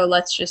too, so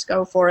let's just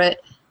go for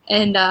it.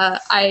 And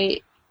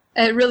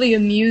it really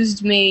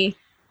amused me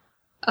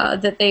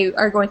that they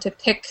are going to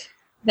pick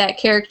that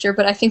character,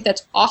 but I think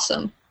that's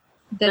awesome.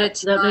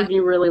 That made me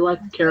really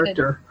like the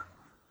character.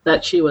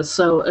 That she was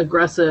so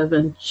aggressive,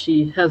 and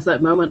she has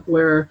that moment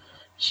where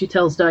she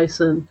tells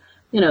Dyson,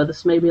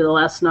 this may be the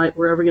last night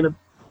we're ever going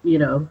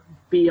to,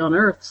 be on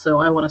Earth, so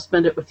I want to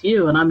spend it with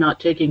you, and I'm not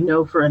taking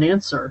no for an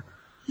answer.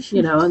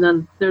 And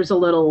then there's a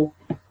little,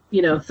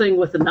 thing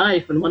with the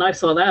knife, and when I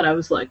saw that, I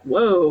was like,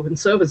 whoa, and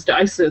so was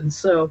Dyson,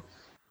 so...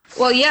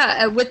 Well,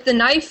 yeah, with the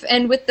knife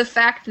and with the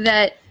fact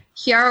that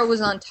Kiara was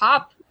on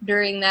top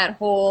during that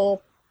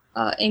whole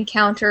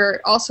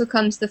encounter, also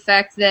comes the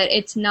fact that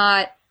it's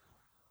not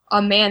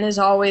a man is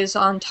always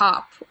on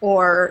top,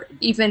 or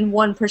even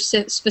one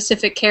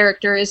specific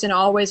character isn't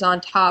always on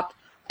top.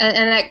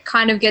 And that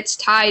kind of gets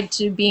tied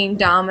to being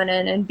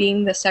dominant and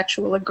being the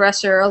sexual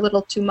aggressor a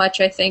little too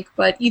much, I think.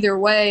 But either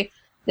way,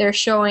 they're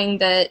showing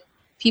that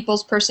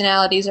people's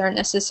personalities aren't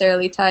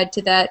necessarily tied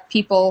to that.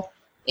 People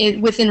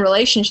within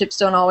relationships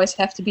don't always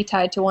have to be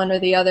tied to one or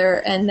the other,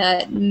 and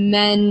that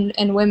men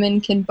and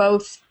women can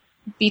both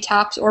be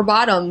tops or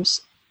bottoms.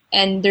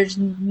 And there's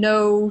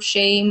no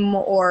shame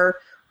or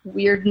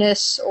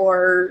weirdness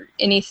or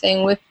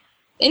anything with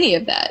any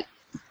of that.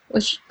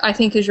 which I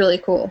think is really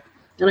cool.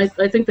 And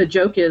I think the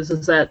joke is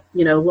that,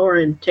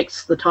 Lauren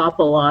takes the top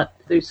a lot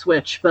through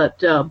Switch,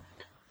 but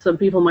some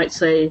people might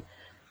say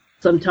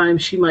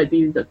sometimes she might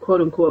be the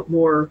quote-unquote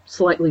more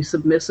slightly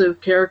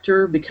submissive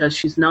character because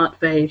she's not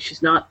Fae,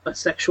 she's not a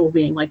sexual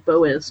being like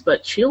Bo is,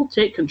 but she'll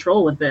take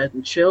control in bed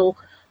and she'll,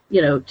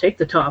 take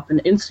the top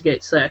and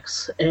instigate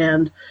sex.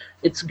 And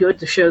it's good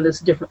to show this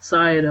different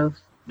side of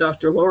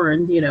Dr.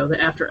 Lauren, the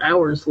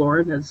after-hours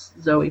Lauren, as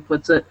Zoe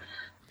puts it.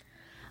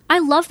 I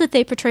love that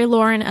they portray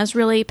Lauren as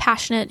really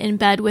passionate in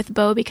bed with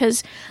Bo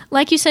because,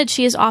 like you said,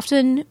 she is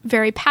often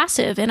very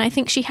passive, and I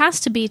think she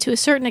has to be to a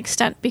certain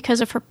extent because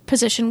of her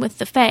position with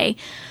the Fae.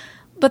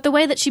 But the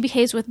way that she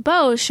behaves with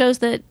Bo shows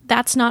that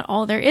that's not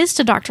all there is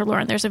to Dr.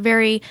 Lauren. There's a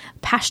very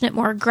passionate,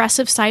 more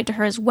aggressive side to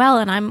her as well,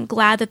 and I'm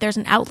glad that there's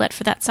an outlet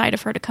for that side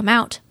of her to come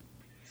out.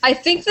 I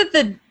think that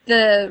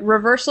the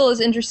reversal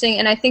is interesting,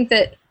 and I think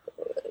that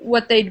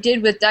what they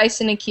did with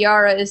Dyson and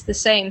Kiara is the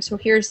same. So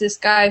here's this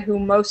guy who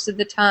most of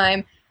the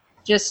time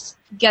just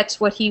gets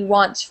what he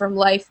wants from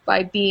life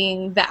by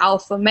being the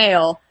alpha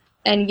male,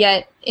 and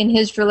yet in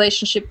his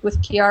relationship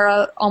with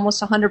Kiara,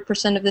 almost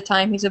 100% of the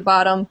time he's a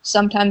bottom.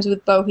 Sometimes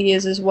with Bo he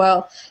is as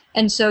well.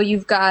 And so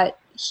you've got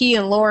he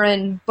and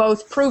Lauren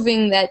both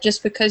proving that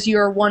just because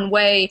you're one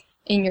way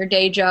in your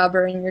day job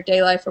or in your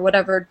day life or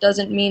whatever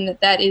doesn't mean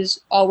that that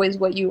is always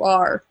what you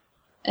are,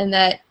 and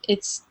that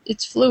it's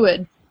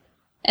fluid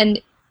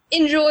and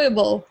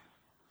enjoyable.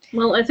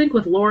 Well, I think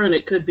with Lauren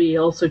it could be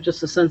also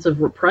just a sense of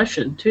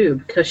repression,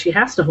 too, because she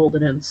has to hold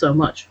it in so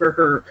much for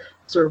her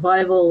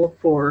survival,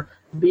 for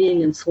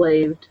being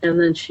enslaved, and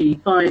then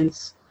she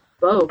finds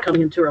Bo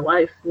coming into her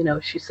life.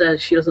 She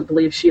says she doesn't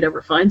believe she'd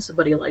ever find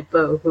somebody like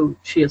Bo, who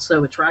she is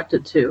so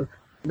attracted to,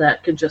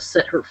 that can just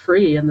set her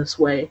free in this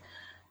way,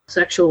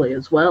 sexually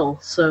as well.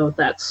 So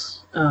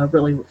that's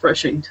really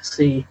refreshing to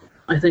see.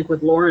 I think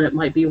with Lauren it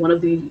might be one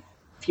of the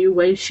few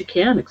ways she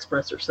can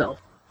express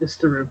herself is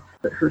through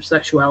her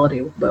sexuality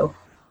with Bo.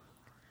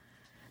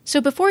 So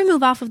before we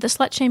move off of the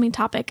slut-shaming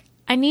topic,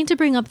 I need to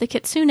bring up the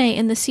Kitsune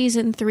in the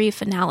Season 3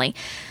 finale.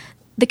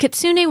 The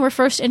Kitsune were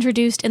first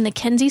introduced in the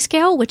Kenzie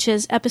Scale, which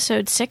is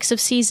episode 6 of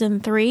Season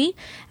 3,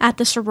 at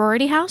the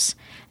sorority house.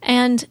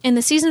 And in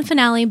the season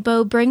finale,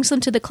 Bo brings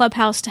them to the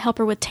clubhouse to help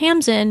her with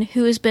Tamsin,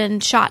 who has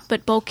been shot,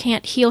 but Bo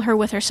can't heal her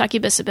with her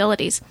succubus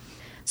abilities.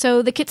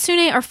 So the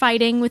Kitsune are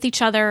fighting with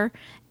each other,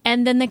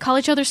 and then they call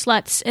each other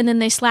sluts, and then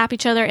they slap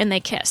each other and they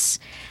kiss.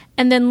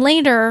 And then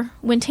later,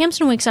 when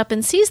Tamsin wakes up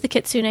and sees the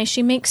Kitsune,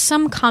 she makes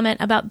some comment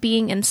about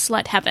being in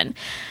slut heaven.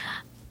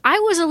 I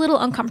was a little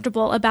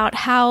uncomfortable about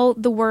how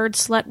the word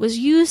slut was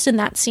used in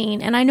that scene,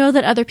 and I know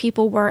that other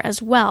people were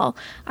as well.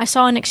 I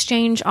saw an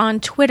exchange on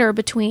Twitter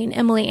between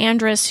Emily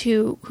Andress,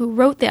 who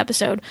wrote the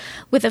episode,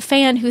 with a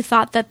fan who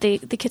thought that the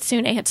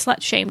Kitsune had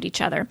slut-shamed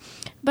each other.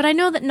 But I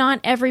know that not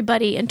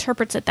everybody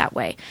interprets it that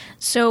way.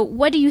 So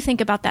what do you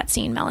think about that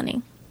scene,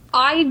 Melanie?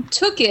 I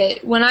took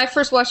it, when I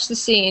first watched the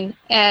scene,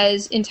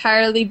 as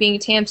entirely being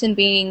Tamsin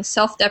being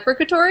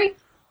self-deprecatory.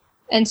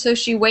 And so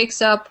she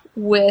wakes up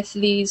with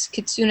these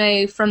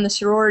Kitsune from the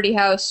sorority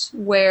house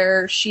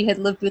where she had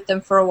lived with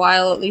them for a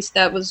while. At least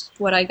that was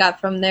what I got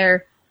from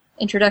their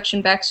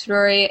introduction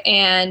backstory,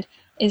 and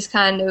is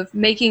kind of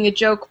making a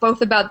joke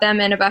both about them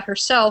and about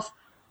herself,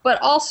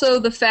 but also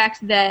the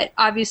fact that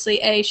obviously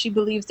A, she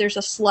believes there's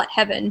a slut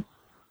heaven,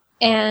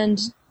 and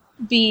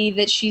B,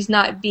 that she's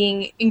not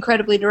being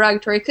incredibly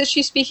derogatory because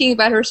she's speaking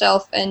about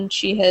herself and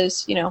she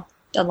has,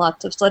 done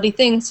lots of slutty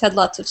things, had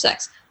lots of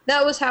sex.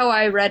 That was how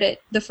I read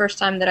it the first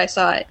time that I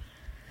saw it.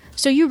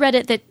 So you read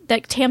it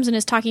that Tamsin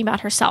is talking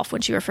about herself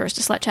when she refers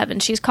to slut heaven.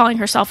 She's calling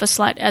herself a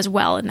slut as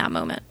well in that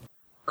moment.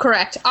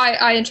 Correct.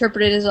 I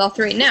interpret it as all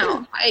three.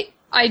 Now,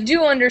 I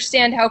do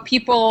understand how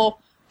people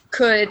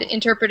could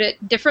interpret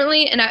it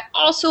differently, and I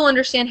also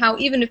understand how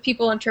even if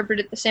people interpret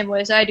it the same way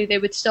as I do, they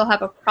would still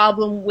have a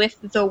problem with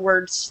the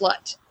word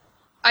slut.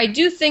 I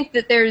do think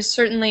that there's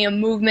certainly a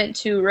movement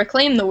to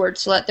reclaim the word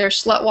slut.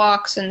 There's slut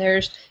walks and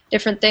there's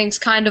different things,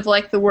 kind of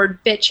like the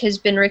word bitch has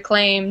been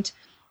reclaimed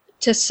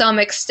to some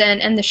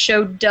extent, and the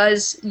show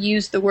does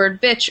use the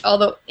word bitch,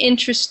 although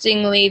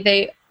interestingly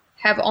they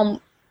have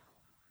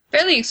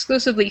fairly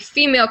exclusively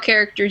female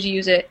characters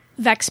use it.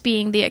 Vex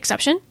being the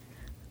exception?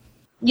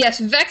 Yes,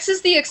 Vex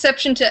is the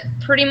exception to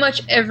pretty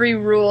much every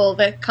rule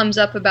that comes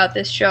up about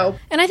this show.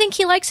 And I think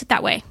he likes it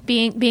that way,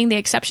 being the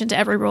exception to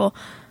every rule.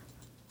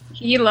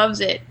 He loves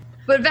it.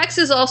 But Vex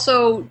is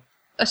also,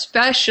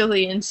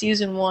 especially in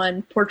Season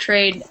 1,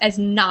 portrayed as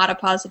not a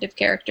positive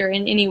character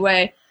in any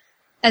way,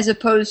 as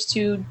opposed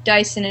to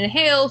Dyson and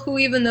Hale, who,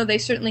 even though they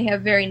certainly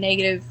have very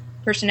negative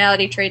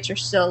personality traits, are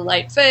still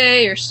light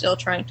fae, are still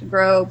trying to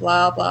grow,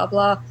 blah, blah,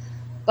 blah.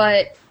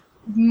 But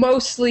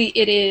mostly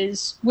it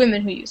is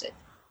women who use it.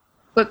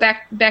 But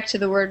back to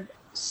the word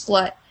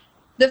slut.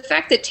 The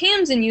fact that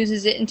Tamsin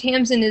uses it, and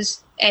Tamsin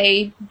is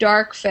A,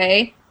 dark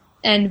fae,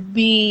 and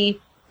B,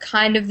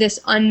 kind of this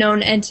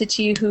unknown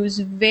entity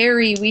who's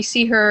we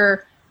see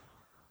her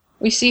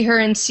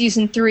in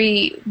Season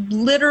 3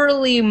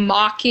 literally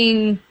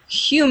mocking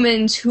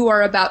humans who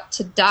are about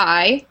to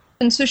die,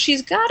 And so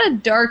she's got a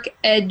dark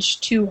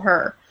edge to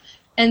her.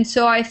 And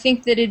so I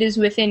think that it is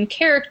within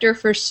character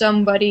for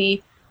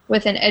somebody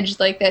with an edge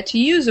like that to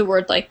use a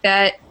word like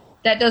that.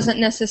 That doesn't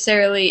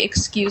necessarily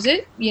excuse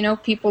it. You know,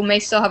 people may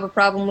still have a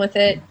problem with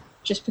it.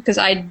 Just because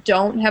I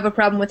don't have a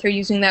problem with her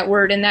using that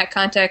word in that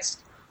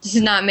context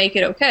does not make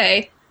it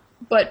okay.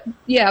 But,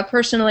 yeah,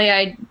 personally,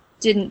 I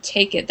didn't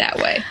take it that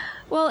way.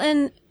 Well,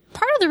 and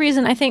part of the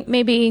reason I think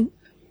maybe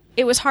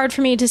it was hard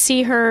for me to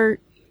see her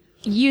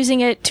using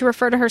it to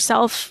refer to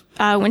herself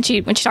when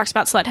she talks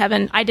about slut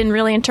heaven, I didn't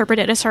really interpret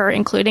it as her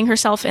including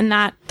herself in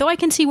that, though I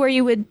can see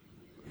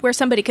where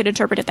somebody could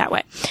interpret it that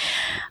way.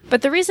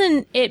 But the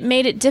reason it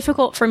made it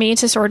difficult for me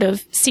to sort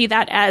of see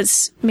that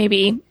as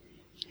maybe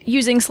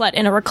using slut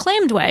in a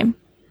reclaimed way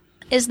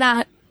is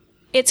that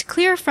it's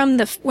clear from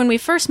when we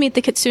first meet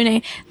the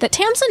Kitsune that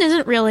Tamsin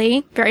isn't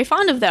really very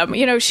fond of them.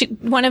 You know,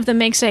 one of them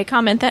makes a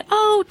comment that,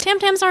 "Oh,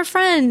 Tam-Tam's our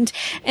friend."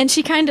 And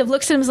she kind of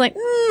looks at him and is like,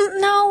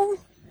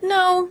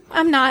 no,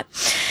 I'm not.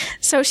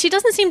 So she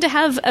doesn't seem to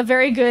have a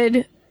very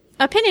good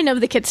opinion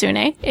of the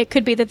Kitsune. It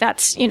could be that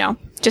that's, you know,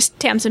 just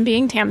Tamsin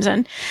being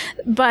Tamsin.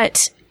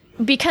 But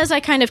because I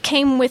kind of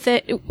came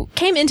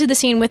into the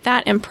scene with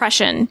that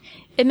impression,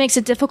 it makes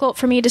it difficult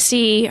for me to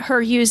see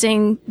her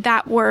using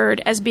that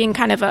word as being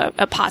kind of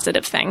a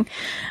positive thing.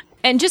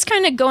 And just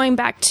kind of going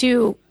back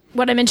to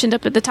what I mentioned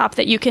up at the top,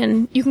 that you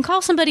can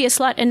call somebody a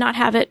slut and not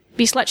have it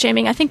be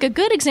slut-shaming. I think a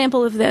good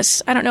example of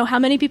this, I don't know how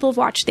many people have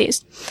watched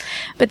these,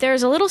 but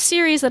there's a little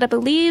series that I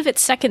believe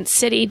it's Second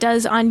City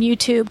does on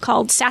YouTube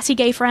called Sassy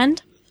Gay Friend.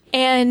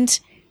 And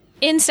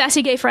in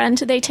Sassy Gay Friend,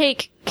 they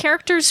take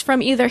characters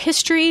from either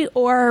history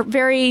or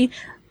very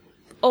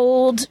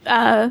old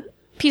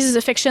pieces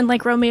of fiction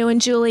like Romeo and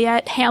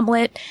Juliet,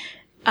 Hamlet.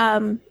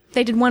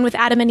 They did one with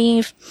Adam and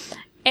Eve.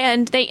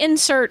 And they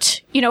insert,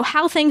 you know,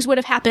 how things would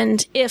have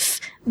happened if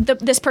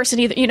this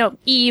person, either, you know,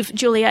 Eve,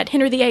 Juliet,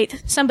 Henry VIII,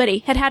 somebody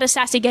had a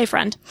sassy gay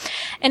friend.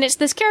 And it's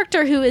this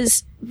character who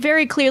is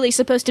very clearly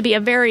supposed to be a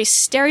very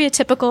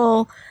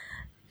stereotypical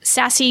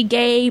sassy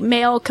gay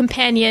male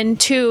companion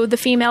to the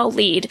female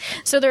lead.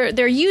 So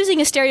they're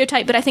using a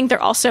stereotype, but I think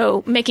they're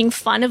also making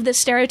fun of this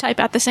stereotype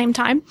at the same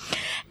time.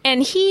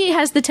 And he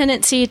has the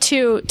tendency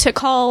to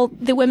call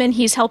the women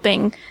he's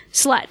helping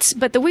sluts.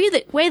 But the way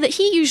that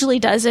he usually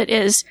does it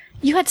is,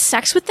 "You had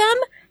sex with them?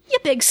 You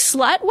big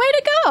slut, way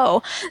to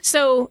go."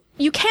 So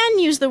you can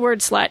use the word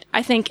slut,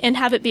 I think, and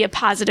have it be a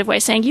positive way,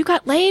 saying, "You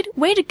got laid?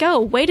 Way to go.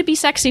 Way to be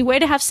sexy. Way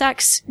to have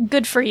sex.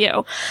 Good for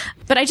you."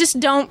 But I just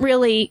don't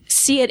really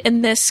see it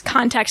in this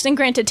context. And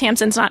granted,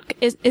 Tamsin's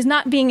is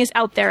not being as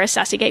out there as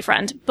sassy gay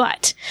friend.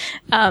 But,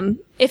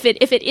 if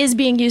it is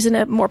being used in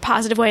a more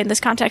positive way in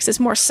this context, it's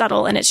more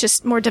subtle and it's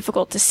just more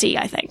difficult to see,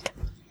 I think.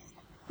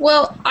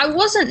 Well, I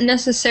wasn't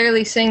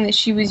necessarily saying that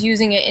she was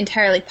using it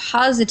entirely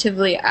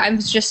positively. I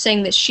was just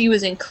saying that she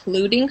was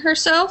including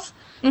herself.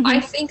 Mm-hmm. I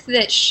think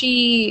that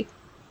she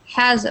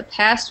has a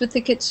past with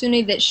the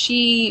Kitsune that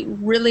she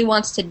really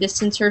wants to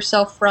distance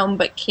herself from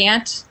but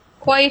can't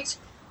quite.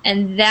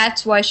 And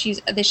that's why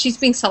she's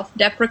being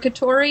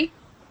self-deprecatory,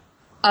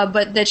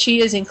 but that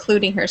she is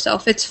including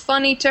herself. It's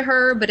funny to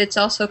her, but it's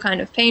also kind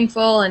of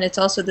painful, and it's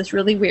also this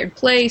really weird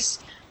place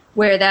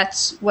where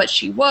that's what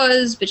she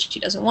was, but she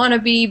doesn't want to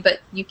be,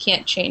 but you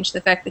can't change the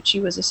fact that she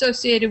was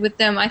associated with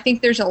them. I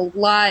think there's a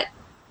lot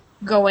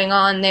going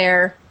on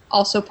there.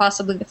 Also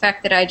possibly the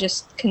fact that I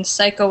just can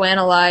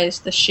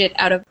psychoanalyze the shit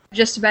out of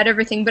just about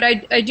everything. But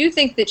I do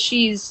think that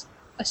she's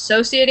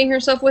associating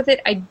herself with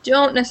it. I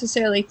don't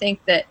necessarily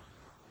think that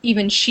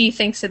even she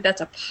thinks that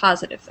that's a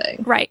positive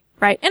thing. Right.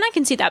 And I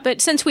can see that.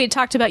 But since we had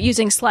talked about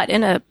using slut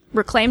in a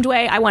reclaimed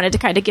way, I wanted to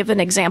kind of give an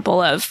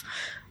example of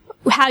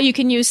how you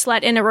can use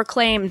slut in a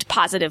reclaimed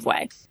positive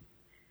way.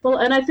 Well,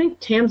 and I think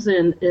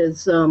Tamsin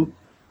is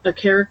a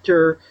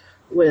character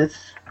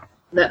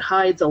that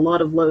hides a lot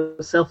of low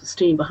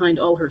self-esteem behind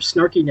all her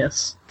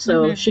snarkiness.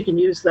 So she can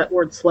use that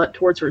word slut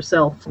towards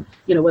herself,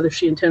 you know, whether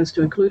she intends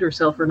to include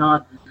herself or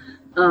not.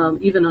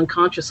 Even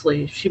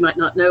unconsciously, she might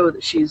not know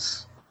that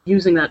she's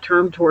using that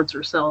term towards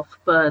herself.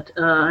 But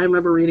I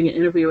remember reading an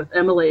interview with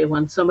Emily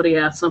when somebody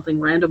asked something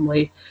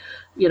randomly,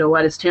 you know,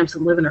 why does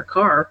Tamsin live in her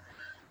car?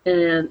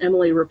 And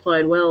Emily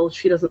replied, well,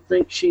 she doesn't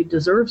think she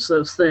deserves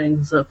those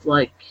things of,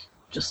 like,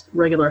 just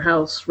regular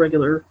house,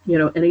 regular, you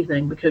know,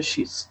 anything, because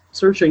she's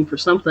searching for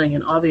something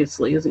and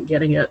obviously isn't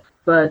getting it.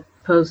 But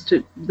opposed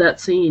to that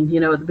scene,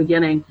 you know, at the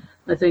beginning,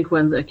 I think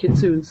when the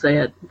Kitsune say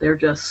it, they're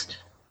just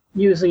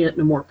using it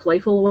in a more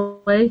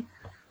playful way,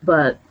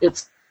 but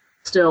it's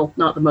still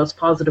not the most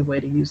positive way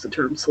to use the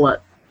term slut.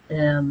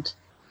 And,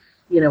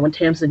 you know, when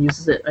Tamsin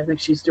uses it, I think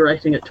she's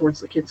directing it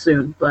towards the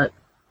Kitsune, but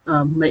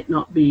might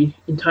not be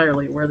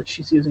entirely aware that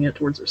she's using it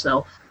towards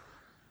herself,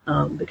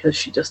 because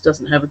she just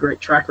doesn't have a great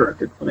track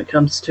record when it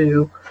comes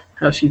to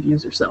how she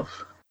views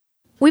herself.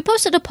 We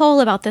posted a poll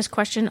about this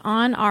question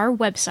on our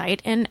website,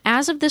 and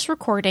as of this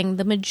recording,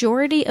 the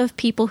majority of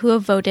people who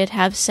have voted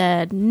have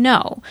said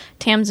no.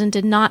 Tamsin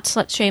did not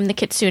slut-shame the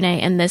kitsune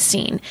in this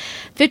scene.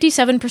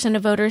 57%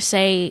 of voters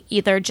say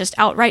either just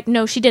outright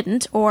no, she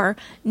didn't, or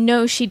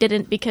no, she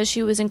didn't because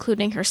she was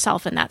including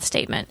herself in that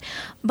statement.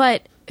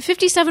 But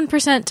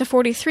 57% to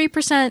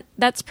 43%,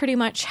 that's pretty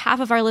much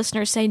half of our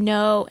listeners say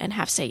no and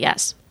half say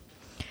yes.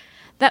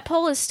 That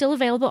poll is still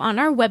available on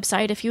our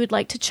website if you would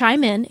like to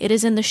chime in. It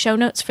is in the show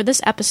notes for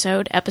this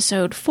episode,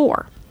 episode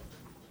 4.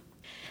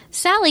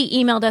 Sally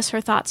emailed us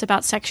her thoughts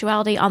about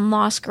sexuality on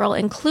Lost Girl,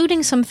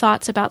 including some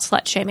thoughts about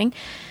slut-shaming.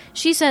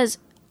 She says,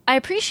 I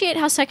appreciate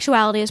how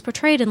sexuality is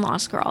portrayed in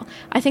Lost Girl.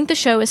 I think the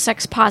show is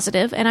sex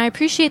positive, and I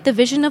appreciate the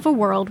vision of a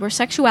world where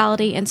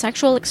sexuality and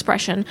sexual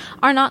expression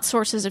are not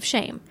sources of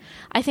shame.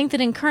 I think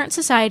that in current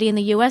society in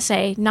the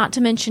USA, not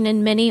to mention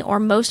in many or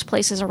most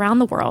places around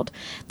the world,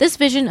 this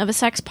vision of a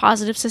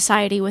sex-positive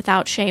society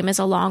without shame is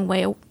a long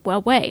way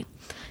away.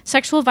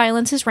 Sexual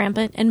violence is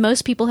rampant, and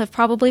most people have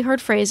probably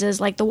heard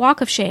phrases like the walk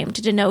of shame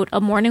to denote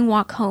a morning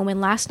walk home in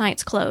last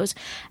night's clothes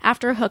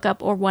after a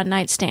hookup or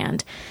one-night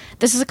stand.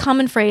 This is a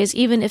common phrase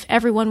even if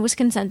everyone was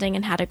consenting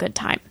and had a good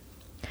time.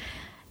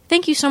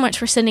 Thank you so much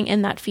for sending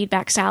in that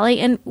feedback, Sally,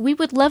 and we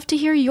would love to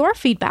hear your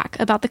feedback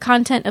about the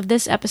content of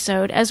this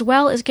episode, as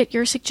well as get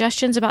your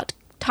suggestions about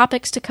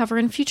topics to cover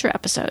in future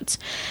episodes.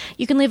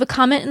 You can leave a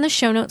comment in the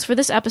show notes for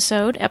this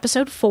episode,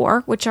 episode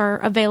 4, which are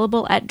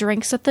available at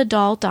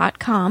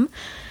drinksatthedoll.com.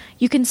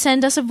 You can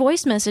send us a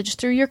voice message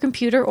through your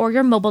computer or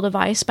your mobile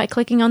device by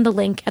clicking on the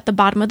link at the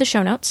bottom of the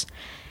show notes.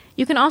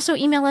 You can also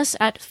email us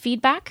at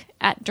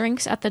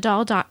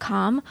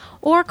feedback@drinksatthedoll.com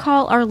or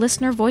call our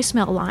listener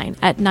voicemail line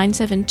at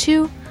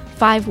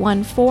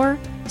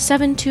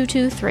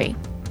 972-514-7223.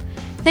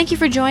 Thank you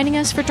for joining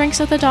us for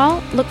Drinks at the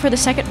Doll. Look for the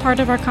second part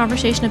of our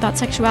conversation about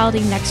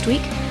sexuality next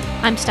week.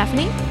 I'm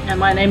Stephanie. And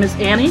my name is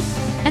Annie.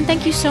 And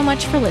thank you so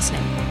much for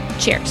listening.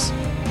 Cheers.